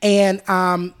 And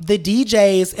the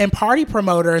DJs and party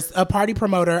promoters,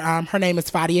 her name is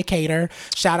Fadia Cater.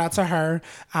 Shout out to her.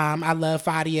 I love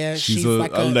Fadia. She's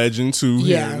like a legend too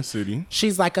here in the city.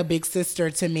 She's like a big sister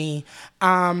to me.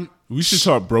 We should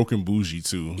talk Broken Bougie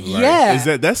too.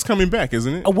 Yeah. That's coming back,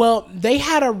 isn't it? Well, they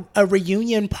had a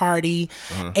reunion party,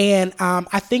 and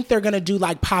I think they're going to do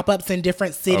like pop-ups in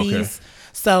different cities. Okay.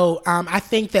 So I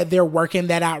think that they're working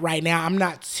that out right now. I'm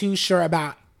not too sure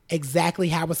about exactly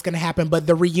how it's going to happen, but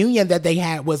the reunion that they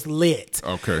had was lit.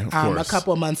 Okay, of course. A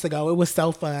couple of months ago. It was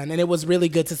so fun, and it was really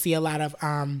good to see a lot of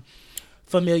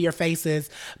familiar faces.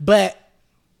 But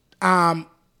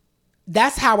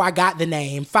that's how I got the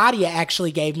name. Fadia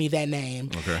actually gave me that name.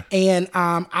 Okay. And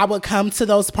I would come to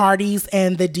those parties,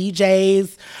 and the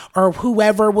DJs or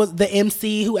whoever was the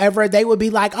MC, whoever, they would be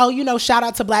like, oh, shout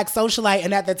out to Black Socialite.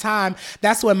 And at the time,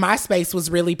 that's when MySpace was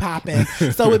really popping.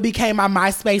 So it became my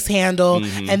MySpace handle.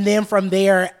 And then from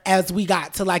there, as we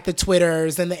got to like the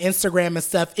Twitters and the Instagram and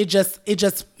stuff, it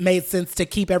just made sense to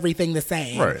keep everything the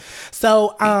same. Right.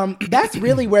 So that's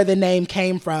really where the name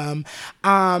came from.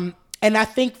 And I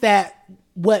think that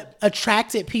what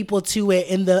attracted people to it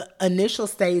in the initial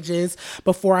stages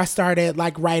before I started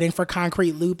like writing for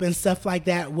Concrete Loop and stuff like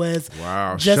that was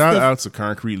shout out to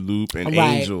Concrete Loop and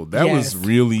Angel. That was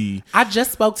really. I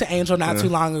just spoke to Angel not too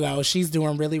long ago. She's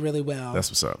doing really, really well.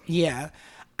 That's what's up. Yeah.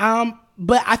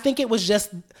 But I think it was just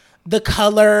the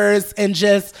colors and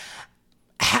just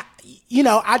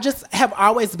I just have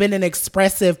always been an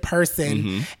expressive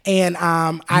person, and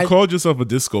I called yourself a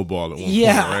disco ball at one point,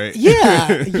 right?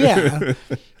 Yeah.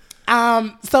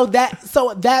 So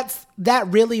that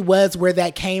really was where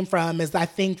that came from. Is I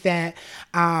think that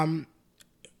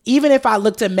even if I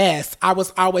looked a mess, I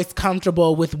was always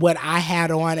comfortable with what I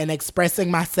had on and expressing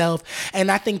myself,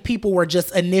 and I think people were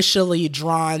just initially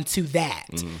drawn to that,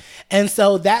 and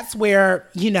so that's where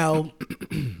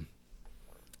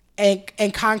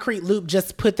And Concrete Loop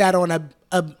just put that on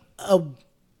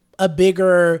a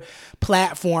bigger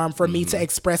platform for me to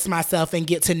express myself and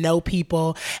get to know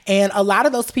people. And a lot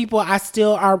of those people I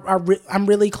still I'm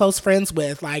really close friends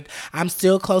with. Like, I'm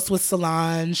still close with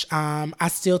Solange. I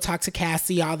still talk to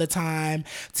Cassie all the time.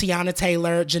 Tiana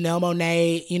Taylor, Janelle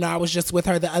Monáe, I was just with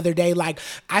her the other day. Like,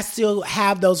 I still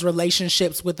have those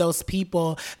relationships with those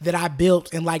people that I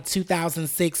built in like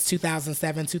 2006,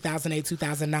 2007, 2008,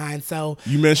 2009. So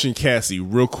you mentioned Cassie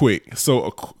real quick. So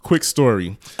a quick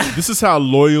story. This is how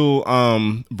loyal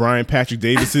Brian Patrick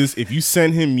Davis is. If you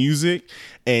send him music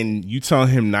and you tell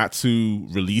him not to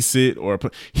release it,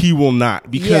 he will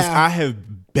not, because I have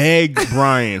begged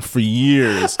Brian for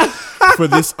years for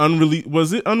this unreleased.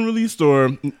 Was it unreleased or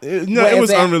no? It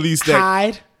was unreleased.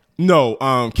 Hide. No,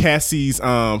 Cassie's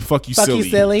 "Fuck You Fuck Silly." You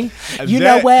Silly.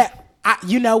 Know what?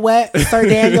 You know what, Sir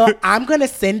Daniel? I'm going to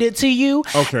send it to you.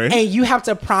 Okay. And you have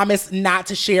to promise not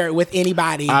to share it with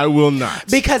anybody. I will not.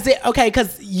 Because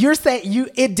you're saying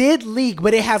it did leak,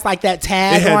 but it has like that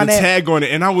tag on it. It had the tag on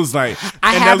it. And I was like,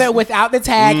 I have it without the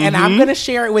tag, and I'm going to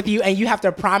share it with you, and you have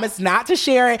to promise not to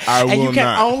share it. And you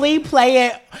can only play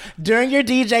it during your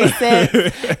DJ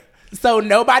set. So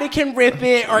nobody can rip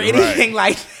it or anything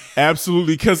like that.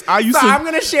 Absolutely, because I'm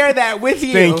going to share that with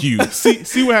you. Thank you.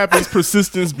 See what happens.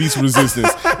 Persistence beats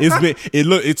resistance.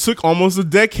 It took almost a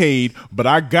decade, but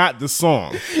I got the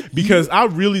song because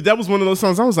that was one of those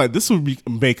songs I was like, this would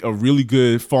make a really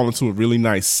good, fall into a really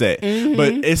nice set. Mm-hmm.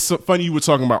 But it's so funny you were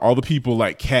talking about all the people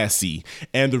like Cassie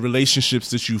and the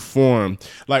relationships that you form.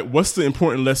 Like, what's the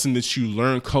important lesson that you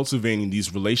learn cultivating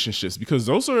these relationships? Because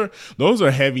those are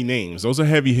heavy names. Those are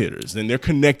heavy hitters, and they're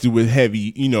connected with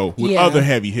other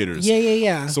heavy hitters.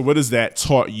 Yeah. So what has that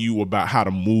taught you about how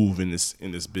to move in this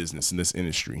business, in this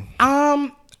industry?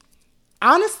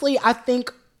 Honestly, I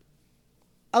think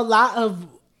a lot of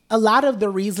the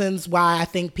reasons why I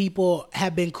think people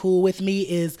have been cool with me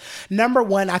is, number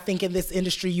one, I think in this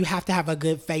industry, you have to have a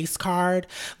good face card.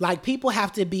 Like, people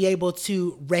have to be able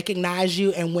to recognize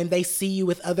you. And when they see you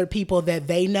with other people that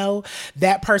they know,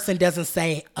 that person doesn't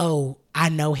say, oh, I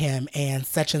know him and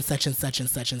such and such and such and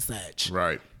such and such.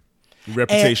 Right.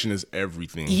 Reputation is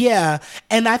everything. Yeah.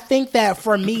 And I think that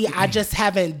for me, I just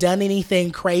haven't done anything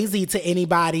crazy to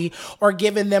anybody or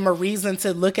given them a reason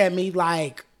to look at me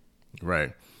like.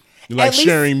 Right. You like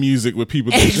sharing music with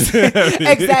people.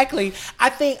 Exactly.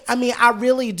 I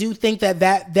really do think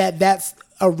that's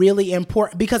a really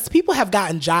important, because people have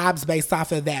gotten jobs based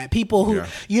off of that. People who,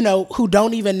 who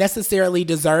don't even necessarily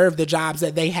deserve the jobs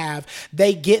that they have,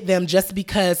 they get them just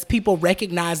because people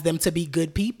recognize them to be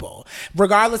good people,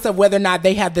 regardless of whether or not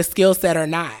they have the skill set or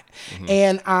not.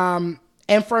 Mm-hmm.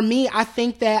 And for me, I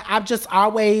think that I'm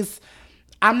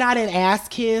not an ass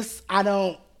kiss. I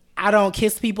don't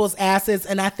kiss people's asses.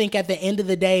 And I think at the end of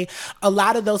the day, a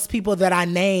lot of those people that I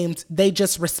named, they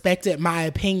just respected my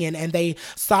opinion, and they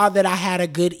saw that I had a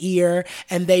good ear,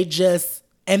 and they just,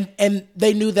 and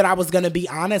they knew that I was going to be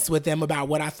honest with them about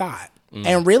what I thought. Mm.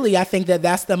 And really, I think that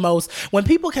that's the most, when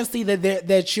people can see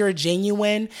that you're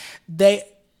genuine, a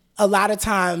lot of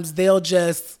times they'll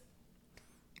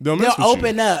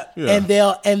open up and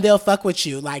they'll fuck with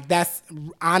you. Like, that's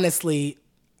honestly.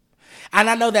 And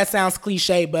I know that sounds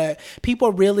cliche, but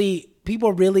people really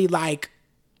like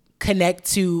connect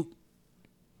to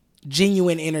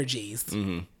genuine energies.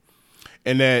 Mm-hmm.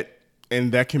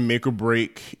 And that can make or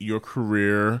break your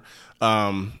career,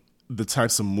 the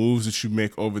types of moves that you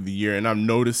make over the year. And I've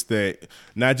noticed that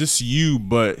not just you,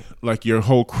 but like your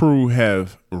whole crew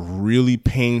have really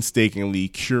painstakingly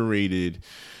curated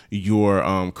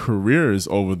your careers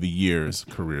over the years.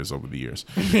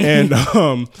 And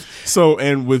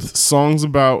and with songs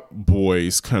about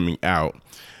boys coming out,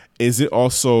 is it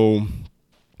also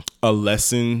a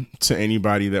lesson to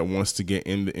anybody that wants to get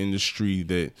in the industry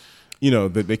that,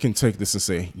 that they can take this and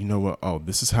say, you know what, oh,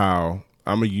 this is how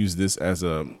I'm gonna use this as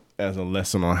a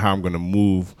lesson on how I'm gonna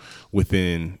move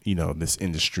within, this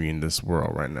industry in this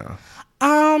world right now?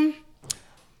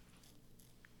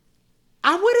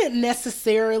 I wouldn't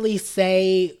necessarily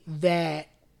say that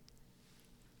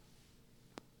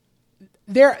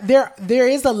there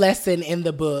is a lesson in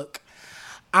the book.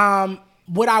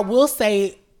 What I will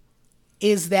say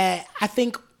is that I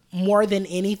think more than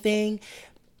anything,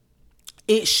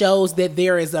 it shows that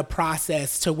there is a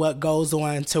process to what goes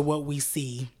on to what we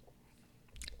see.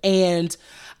 And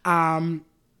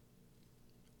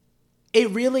it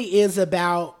really is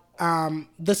about,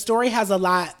 the story has a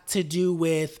lot to do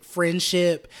with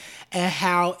friendship and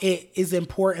how it is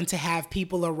important to have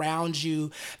people around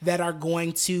you that are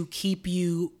going to keep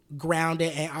you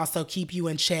grounded and also keep you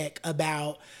in check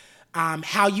about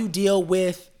how you deal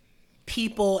with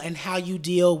people and how you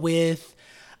deal with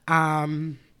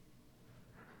not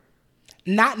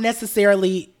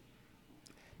necessarily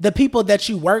the people that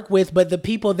you work with, but the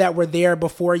people that were there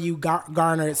before you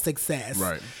garnered success.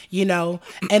 Right.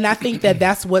 And I think that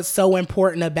that's what's so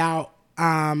important about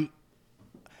our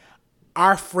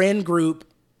friend group,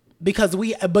 because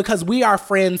we are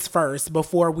friends first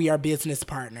before we are business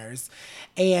partners.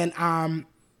 And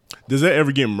does that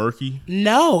ever get murky?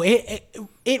 No,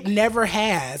 it never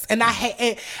has. And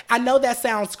I know that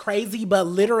sounds crazy, but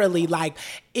literally, like,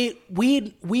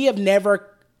 we have never.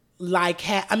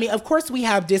 Of course we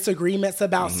have disagreements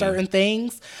about certain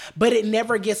things, but it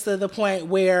never gets to the point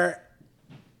where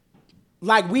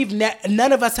Like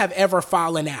none of us have ever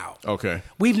fallen out. Okay.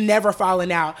 We've never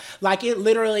fallen out. Like it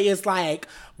literally is like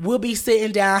we'll be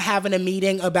sitting down having a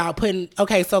meeting about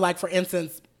so like for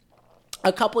instance,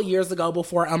 a couple years ago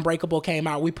before Unbreakable came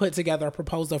out, we put together a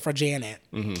proposal for Janet.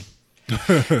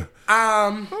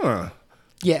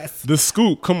 Yes. The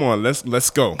scoop. Come on, let's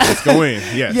go. Let's go in.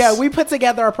 Yes. Yeah, we put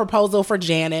together a proposal for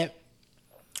Janet,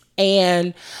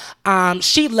 and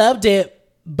she loved it,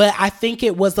 but I think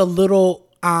it was a little.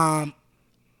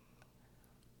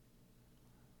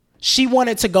 She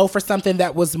wanted to go for something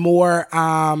that was more.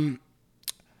 I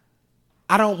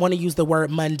don't want to use the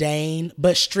word mundane,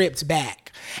 but stripped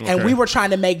back. Okay. And we were trying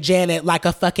to make Janet like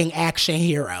a fucking action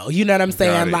hero. You know what I'm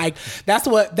saying? Like that's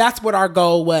what our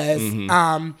goal was.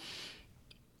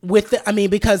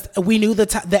 Because we knew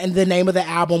the name of the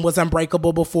album was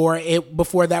Unbreakable before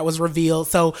that was revealed.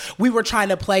 So we were trying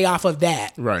to play off of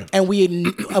that. Right. And we,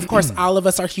 of course, all of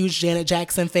us are huge Janet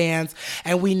Jackson fans.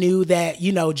 And we knew that,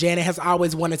 Janet has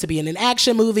always wanted to be in an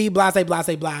action movie, blah, blah, blah,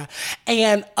 blah.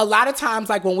 And a lot of times,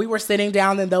 like when we were sitting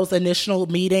down in those initial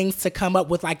meetings to come up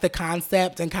with like the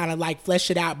concept and kind of like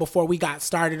flesh it out before we got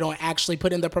started on actually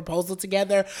putting the proposal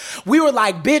together, we were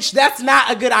like, bitch, that's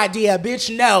not a good idea.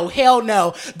 Bitch, no, hell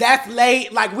no. That's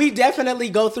late. Like we definitely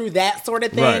go through that sort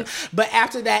of thing. Right. But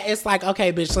after that, it's like,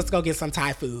 okay, bitch, let's go get some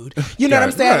Thai food. You know what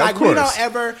I'm saying? Like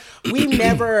we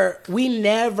never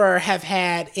have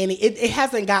had any, it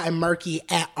hasn't gotten murky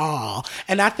at all.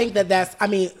 And I think that's,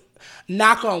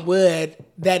 knock on wood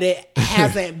that it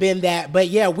hasn't been that. But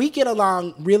yeah, we get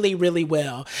along really, really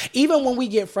well. Even when we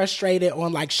get frustrated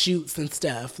on like shoots and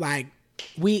stuff, like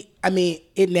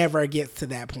it never gets to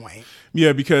that point.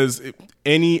 Yeah, because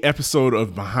any episode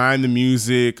of Behind the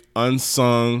Music,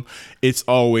 Unsung, it's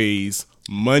always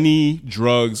money,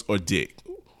 drugs, or dick.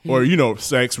 Or,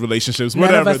 sex, relationships,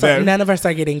 whatever. None of us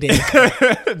are getting dick.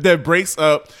 That breaks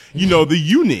up, the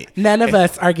unit. None of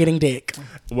us are getting dick.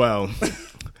 Well,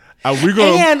 we're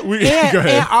going to... Go ahead.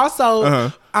 And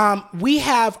also... we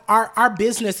have our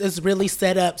business is really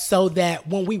set up so that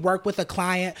when we work with a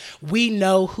client, we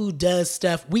know who does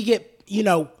stuff. We get,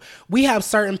 we have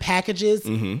certain packages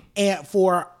and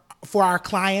for our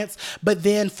clients, but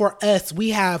then for us, we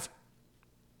have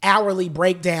hourly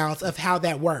breakdowns of how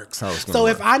that works. So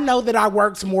if I know that I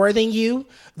worked more than you,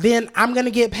 then I'm going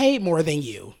to get paid more than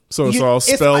you. So it's all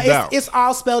spelled out. It's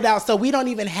all spelled out. So we don't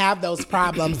even have those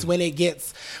problems when it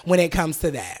comes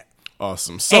to that.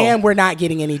 Awesome. So, and we're not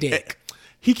getting any dick.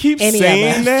 He keeps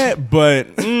saying that, but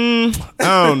I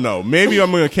don't know. Maybe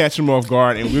I'm going to catch him off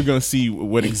guard, and we're going to see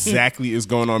what exactly is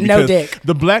going on. No dick.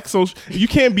 You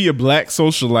can't be a black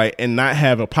socialite and not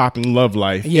have a popping love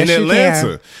life in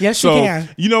Atlanta. Yes, you can.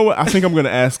 You know what? I think I'm going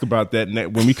to ask about that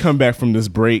when we come back from this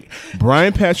break.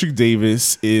 Brian Patrick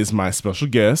Davis is my special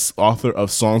guest, author of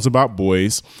Songs About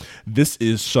Boys. This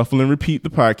is Shuffle and Repeat,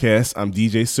 the podcast. I'm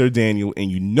DJ Sir Daniel,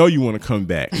 and you want to come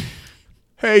back.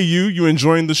 Hey, you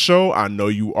enjoying the show? I know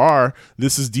you are.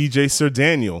 This is DJ Sir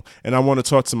Daniel, and I want to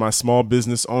talk to my small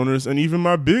business owners and even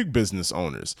my big business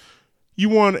owners. You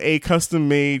want a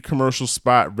custom-made commercial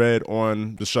spot read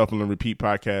on the Shuffle and Repeat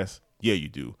podcast? Yeah, you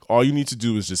do. All you need to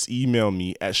do is just email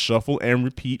me at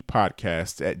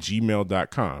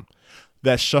shuffleandrepeatpodcast@gmail.com.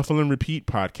 That's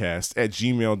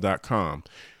shuffleandrepeatpodcast@gmail.com.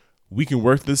 We can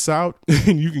work this out,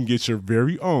 and you can get your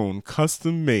very own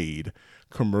custom-made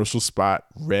commercial spot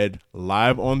read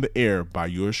live on the air by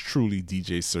yours truly,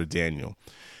 DJ Sir Daniel.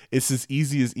 It's as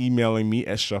easy as emailing me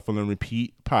at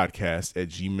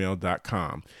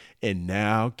shuffleandrepeatpodcast@gmail.com. And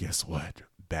now, guess what?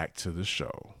 Back to the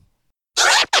show.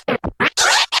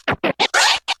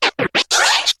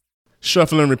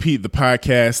 Shuffle and Repeat, the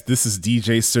podcast. This is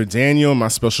DJ Sir Daniel. My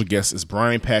special guest is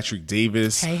Brian Patrick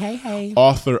Davis. Hey.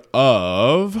 Author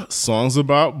of Songs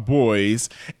About Boys.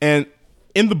 And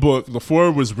in the book, the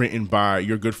foreword was written by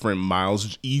your good friend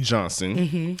Miles E.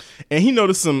 Johnson, and he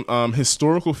noticed some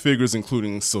historical figures,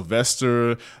 including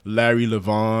Sylvester, Larry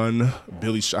Levon,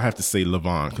 Billy. I have to say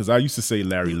Levon because I used to say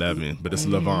Larry Levin, but it's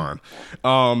Levon,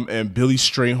 and Billy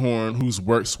Strayhorn, whose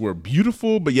works were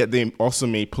beautiful, but yet they also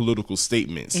made political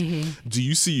statements. Do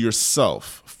you see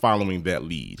yourself following that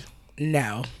lead?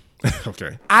 No.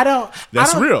 Okay. I don't.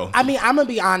 That's real. I mean, I'm gonna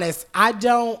be honest. I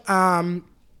don't.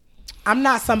 I'm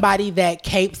not somebody that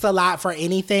capes a lot for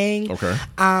anything. Okay.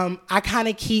 I kind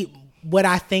of keep what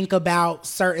I think about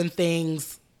certain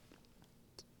things.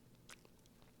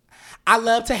 I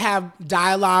love to have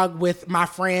dialogue with my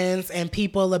friends and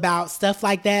people about stuff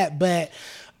like that, but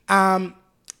I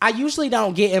usually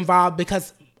don't get involved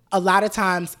because a lot of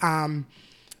times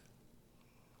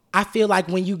I feel like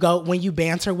when you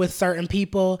banter with certain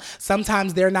people,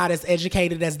 sometimes they're not as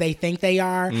educated as they think they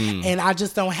are. And I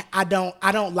just don't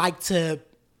like to.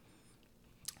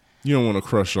 You don't want to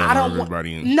crush on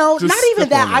everybody. No, not even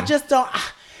that. I just don't.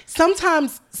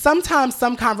 Sometimes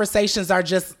some conversations are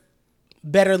just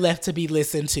better left to be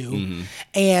listened to.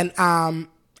 And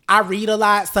I read a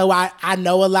lot, so I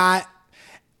know a lot.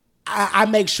 I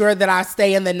make sure that I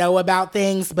stay in the know about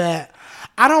things, but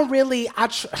I don't really.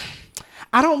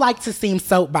 I don't like to seem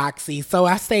soapboxy, so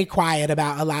I stay quiet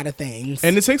about a lot of things.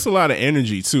 And it takes a lot of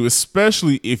energy too,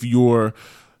 especially if you're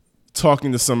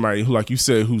talking to somebody who, like you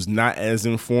said, who's not as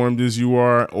informed as you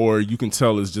are, or you can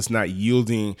tell is just not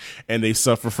yielding and they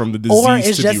suffer from the disease or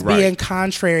it's to just be right. being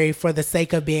contrary for the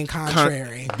sake of being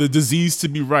contrary. The disease to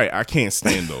be right. I can't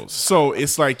stand those. So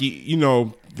it's like, you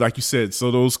know, like you said,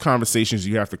 so those conversations,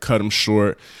 you have to cut them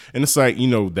short. And it's like, you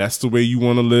know, that's the way you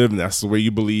want to live and that's the way you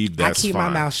believe. That's I keep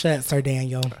fine. my mouth shut, Sir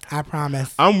Daniel. I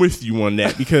promise. I'm with you on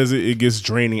that because it gets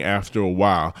draining after a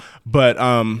while. But,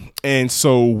 and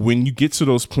so when you get to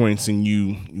those points and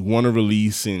you want to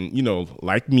release, and, you know,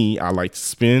 like me, I like to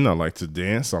spin, I like to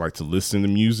dance, I like to listen to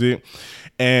music.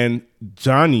 And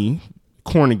Johnny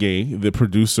Cornegay, the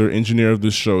producer, engineer of the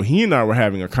show, he and I were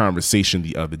having a conversation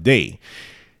the other day.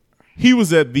 He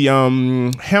was at the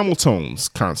Hamilton's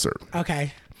concert.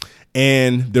 Okay.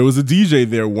 And there was a DJ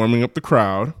there warming up the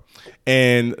crowd.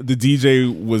 And the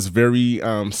DJ was very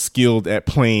skilled at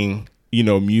playing, you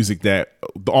know, music that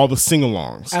all the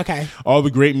sing-alongs. Okay. All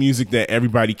the great music that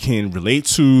everybody can relate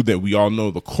to, that we all know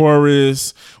the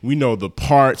chorus, we know the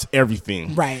parts,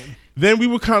 everything. Right. Then we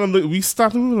would kind of we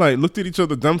stopped and we were like, looked at each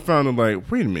other dumbfounded,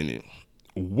 like, wait a minute.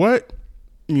 What,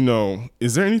 you know,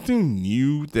 is there anything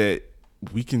new that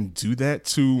we can do that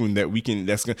to, and that we can,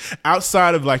 that's gonna,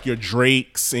 outside of like your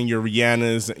Drakes and your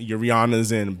Rihannas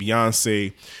and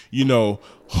Beyonce, you know,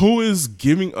 who is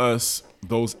giving us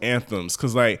those anthems?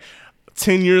 Because like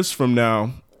 10 years from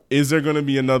now, is there going to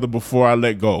be another Before I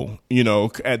Let Go, you know,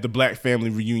 at the Black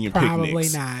family reunion Probably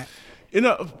picnics? not. You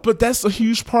know, but that's a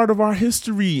huge part of our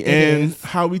history and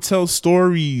how we tell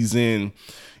stories, and,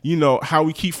 you know, how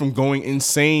we keep from going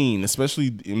insane,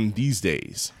 especially in these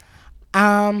days.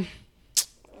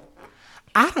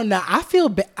 I don't know. I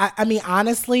feel, I mean,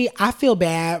 honestly, I feel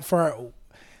bad for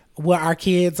what our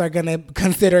kids are going to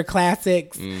consider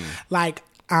classics. Like,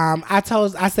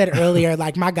 I said earlier,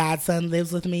 like my godson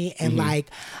lives with me, and like,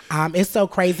 it's so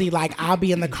crazy. Like I'll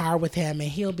be in the car with him and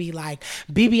he'll be like,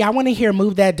 BB, I want to hear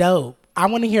Move That Dope. I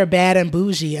want to hear Bad and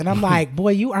Bougie. And I'm like,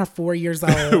 boy, you are 4 years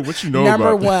old. What you know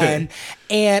Number about one.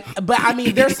 But I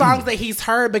mean, there's songs that he's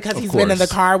heard because he's been in the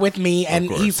car with me and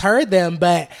he's heard them,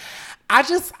 but I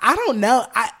don't know.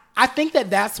 I think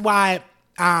that's why,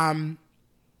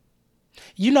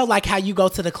 you know, like how you go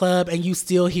to the club and you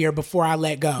still hear Before I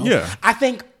Let Go. Yeah. I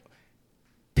think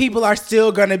people are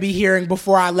still going to be hearing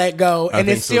Before I Let Go, and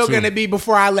it's still going to be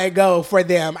Before I Let Go for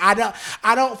them. I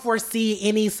don't foresee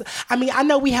any, I mean, I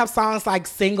know we have songs like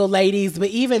Single Ladies, but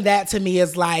even that to me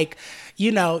is like,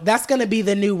 you know, that's going to be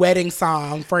the new wedding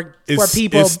song for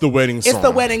people. It's the wedding song. It's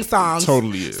the wedding song.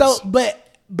 Totally is. So, but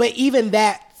even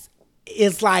that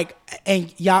is like,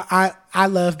 and y'all, I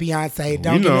love Beyonce.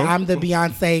 Don't get me, I'm the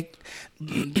Beyonce.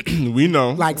 We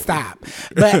know. Like, stop.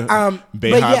 But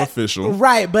Bayhive official.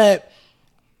 Right, but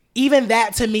even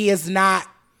that to me is not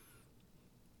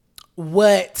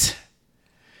what,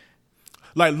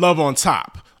 like Love on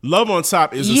Top. Love on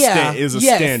Top is a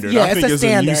standard. Yeah, I think it's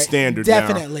a new standard now.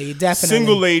 Definitely.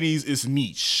 Single Ladies is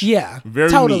niche. Yeah. Very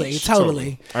totally, niche.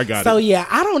 Totally. I got it. So yeah,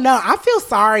 I don't know.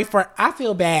 I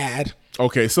feel bad.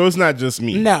 Okay, so it's not just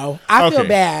me. No, I feel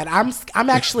bad. I'm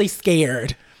actually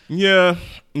scared. Yeah.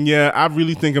 I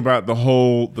really think about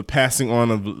the passing on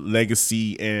of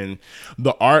legacy and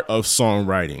the art of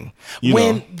songwriting.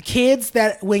 When kids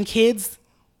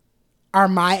are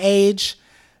my age,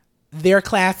 their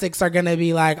classics are gonna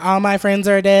be like, all my friends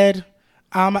are dead.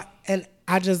 And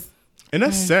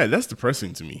that's sad. That's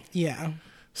depressing to me. Yeah.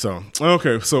 So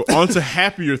okay, so on to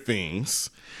happier things.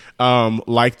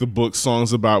 Like the book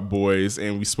Songs About Boys,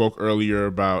 and we spoke earlier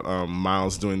about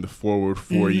Miles doing the foreword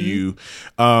for you.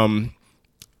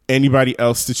 Anybody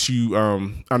else that you,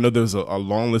 I know there's a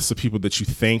long list of people that you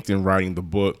thanked in writing the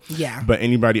book. Yeah. But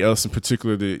anybody else in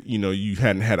particular that, you know, you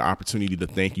hadn't had an opportunity to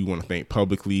thank, you want to thank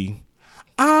publicly?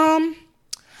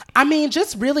 I mean,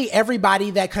 just really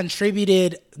everybody that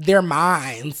contributed their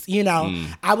minds, you know.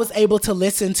 I was able to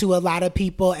listen to a lot of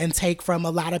people and take from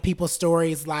a lot of people's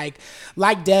stories, like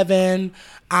Devin,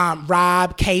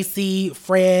 Rob, Casey,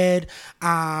 Fred,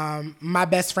 my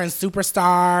best friend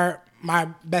Superstar, my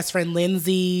best friend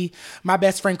Lindsay, my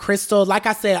best friend Crystal. Like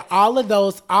I said, all of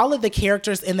the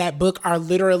characters in that book are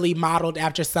literally modeled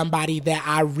after somebody that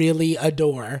I really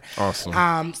adore. Awesome.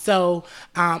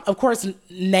 Of course,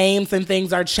 names and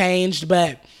things are changed,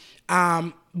 but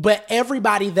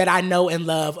everybody that I know and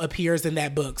love appears in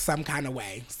that book some kind of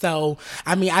way. So,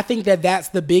 I mean, I think that that's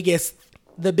the biggest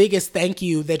thank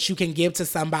you that you can give to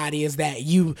somebody is that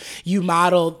you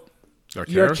modeled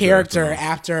your character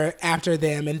after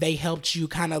them, and they helped you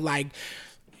kind of like,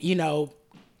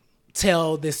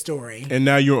 tell this story. And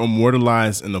now you're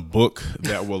immortalized in a book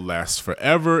that will last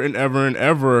forever and ever and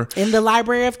ever. In the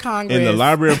Library of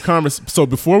Congress. So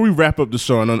before we wrap up the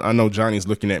show, I know Johnny's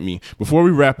looking at me. Before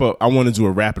we wrap up, I want to do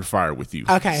a rapid fire with you.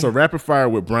 Okay. So rapid fire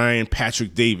with Brian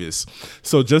Patrick Davis.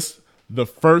 So just the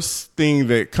first thing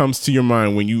that comes to your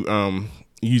mind when you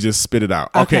just spit it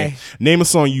out. Okay. Name a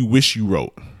song you wish you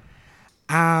wrote.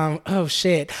 Power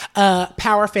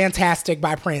Fantastic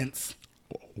by Prince.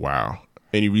 Wow.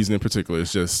 Any reason in particular?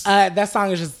 It's just that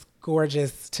song is just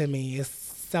gorgeous to me. It's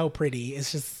so pretty.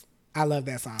 It's just, I love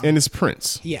that song. And it's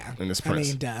Prince. Yeah. And it's Prince.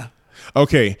 I mean, duh.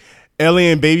 Okay. Ellie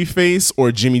and Babyface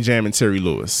or Jimmy Jam and Terry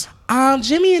Lewis?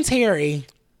 Jimmy and Terry.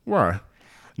 Why?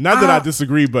 Not that I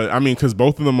disagree, but I mean, because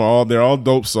both of them they're all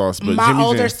dope sauce. But my Jimmy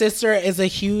older Jam, sister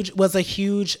was a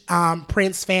huge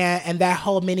Prince fan, and that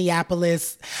whole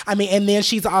Minneapolis. I mean, and then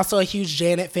she's also a huge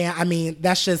Janet fan. I mean,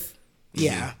 that's just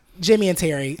Jimmy and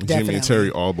Terry, definitely. Jimmy and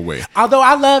Terry all the way. Although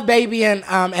I love Baby and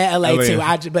LA too.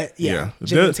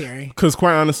 Jimmy and Terry. Because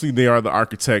quite honestly, they are the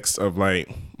architects of like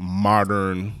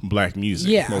modern black music.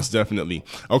 Yeah. Most definitely.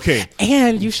 Okay.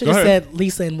 And you should have said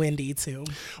Lisa and Wendy too.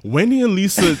 Wendy and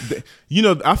Lisa,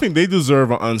 I think they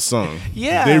deserve an unsung.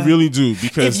 Yeah. They really do.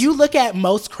 Because if you look at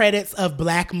most credits of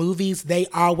black movies, they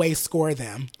always score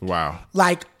them. Wow.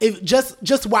 Like if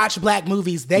just watch black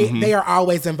movies, they are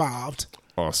always involved.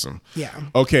 Awesome. Yeah.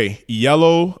 Okay.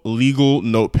 Yellow legal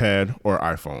notepad or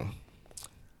iPhone?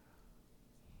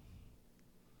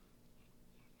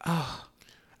 Oh,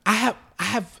 I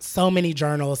have so many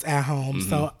journals at home.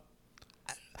 So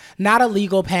not a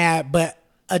legal pad, but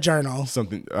a journal.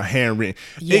 Something, a handwritten.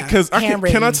 Yeah, Because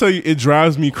can I tell you, it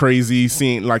drives me crazy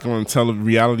seeing like on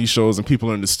reality shows and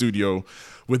people in the studio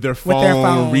with their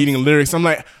phone reading lyrics. I'm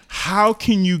like, how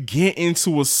can you get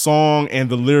into a song and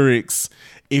the lyrics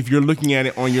if you're looking at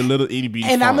it on your little itty bitty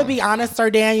phone? I'm gonna be honest, Sir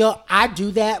Daniel, I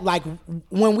do that. Like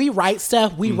when we write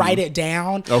stuff, we write it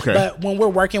down. Okay. But when we're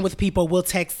working with people, we'll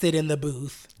text it in the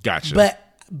booth. Gotcha.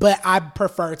 But I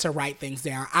prefer to write things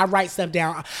down. I write stuff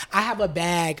down. I have a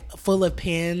bag full of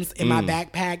pens in my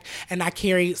backpack, and I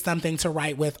carry something to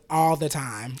write with all the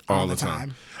time. All the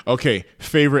time. Okay.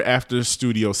 Favorite after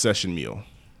studio session meal?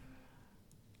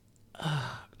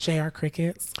 J.R.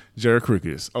 Crickets. J.R.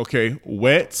 Crickets. Okay.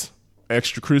 Wet.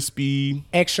 Extra crispy.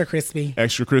 Extra crispy.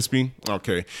 Extra crispy.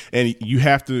 Okay. And you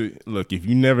have to look, if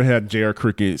you never had J.R.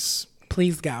 Crickets,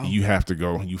 please go. You have to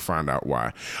go. You find out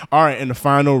why. All right. And the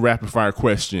final rapid fire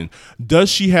question. Does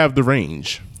she have the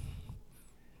range?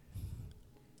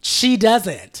 She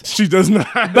doesn't. She does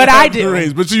not. But I do. The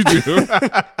range, but you do.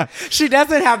 She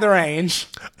doesn't have the range.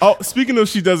 Oh, speaking of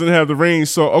she doesn't have the range.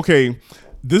 So, okay.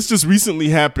 This just recently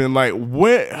happened. Like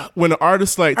when an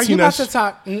artist like Are Tina... you about to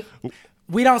talk...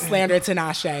 We don't slander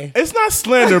Tinashe. It's not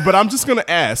slander, but I'm just going to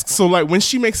ask. So, like, when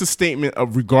she makes a statement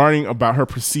regarding about her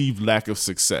perceived lack of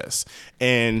success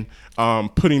and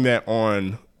putting that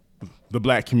on the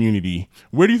black community,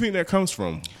 where do you think that comes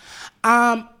from?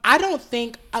 I don't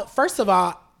think, first of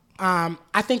all,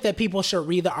 I think that people should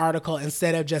read the article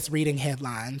instead of just reading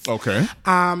headlines. Okay.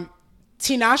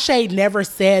 Tinashe never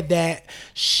said that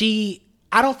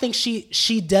I don't think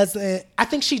she doesn't. I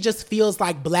think she just feels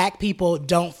like black people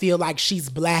don't feel like she's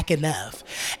black enough.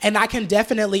 And I can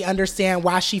definitely understand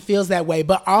why she feels that way.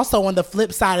 But also on the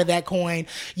flip side of that coin,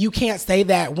 you can't say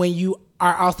that when you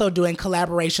are also doing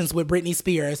collaborations with Britney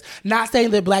Spears. Not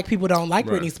saying that black people don't like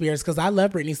Britney Spears, because I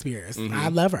love Britney Spears. I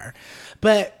love her.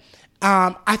 But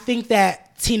I think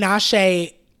that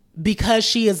Tinashe, because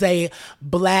she is a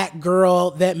black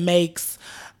girl that makes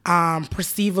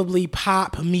perceivably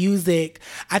pop music,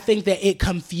 I think that it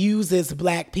confuses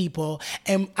black people.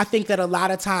 And I think that a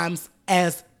lot of times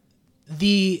as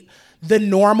the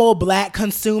normal black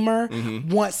consumer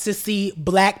wants to see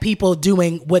black people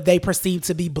doing what they perceive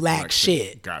to be black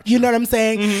shit. Gotcha. You know what I'm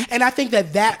saying? And I think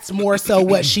that that's more so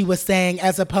what she was saying,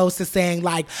 as opposed to saying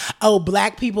like, oh,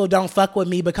 black people don't fuck with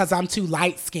me because I'm too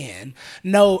light skinned.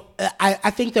 No, I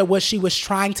think that what she was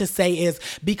trying to say is,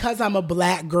 because I'm a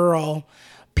black girl,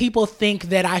 people think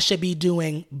that I should be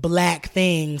doing black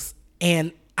things,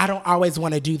 and I don't always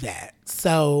want to do that.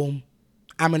 So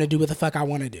I'm gonna do what the fuck I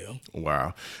want to do.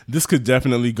 Wow, this could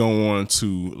definitely go on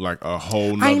to like a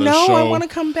whole nother I know. show. I want to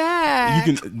come back.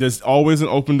 You can. There's always an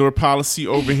open door policy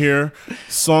over here.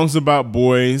 Songs About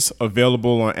Boys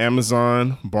available on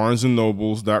Amazon,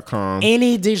 BarnesandNobles.com,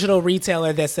 any digital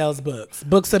retailer that sells books,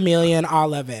 Books A Million,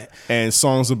 all of it. and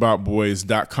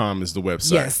SongsAboutBoys.com is the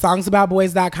website. Yes,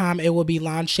 SongsAboutBoys.com. It will be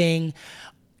launching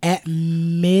at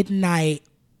midnight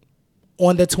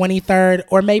on the 23rd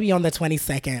or maybe on the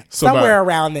 22nd, somewhere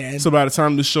around there. So by the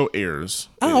time the show airs,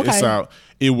 okay. it's out.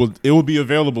 It will be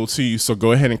available to you. So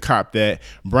go ahead and cop that.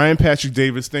 Brian Patrick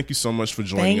Davis, thank you so much for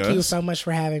joining us. Thank you so much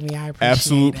for having me. I appreciate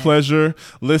Absolute it. pleasure.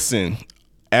 Listen,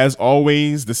 as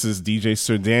always, this is DJ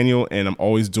Sir Daniel, and I'm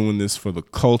always doing this for the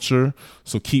culture.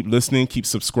 So keep listening, keep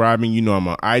subscribing. You know I'm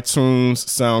on iTunes,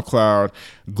 SoundCloud,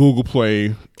 Google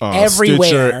Play, everywhere.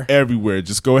 Stitcher, everywhere.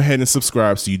 Just go ahead and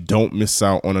subscribe so you don't miss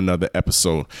out on another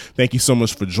episode. Thank you so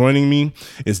much for joining me.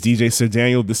 It's DJ Sir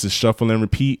Daniel. This is Shuffle and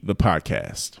Repeat, the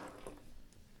podcast.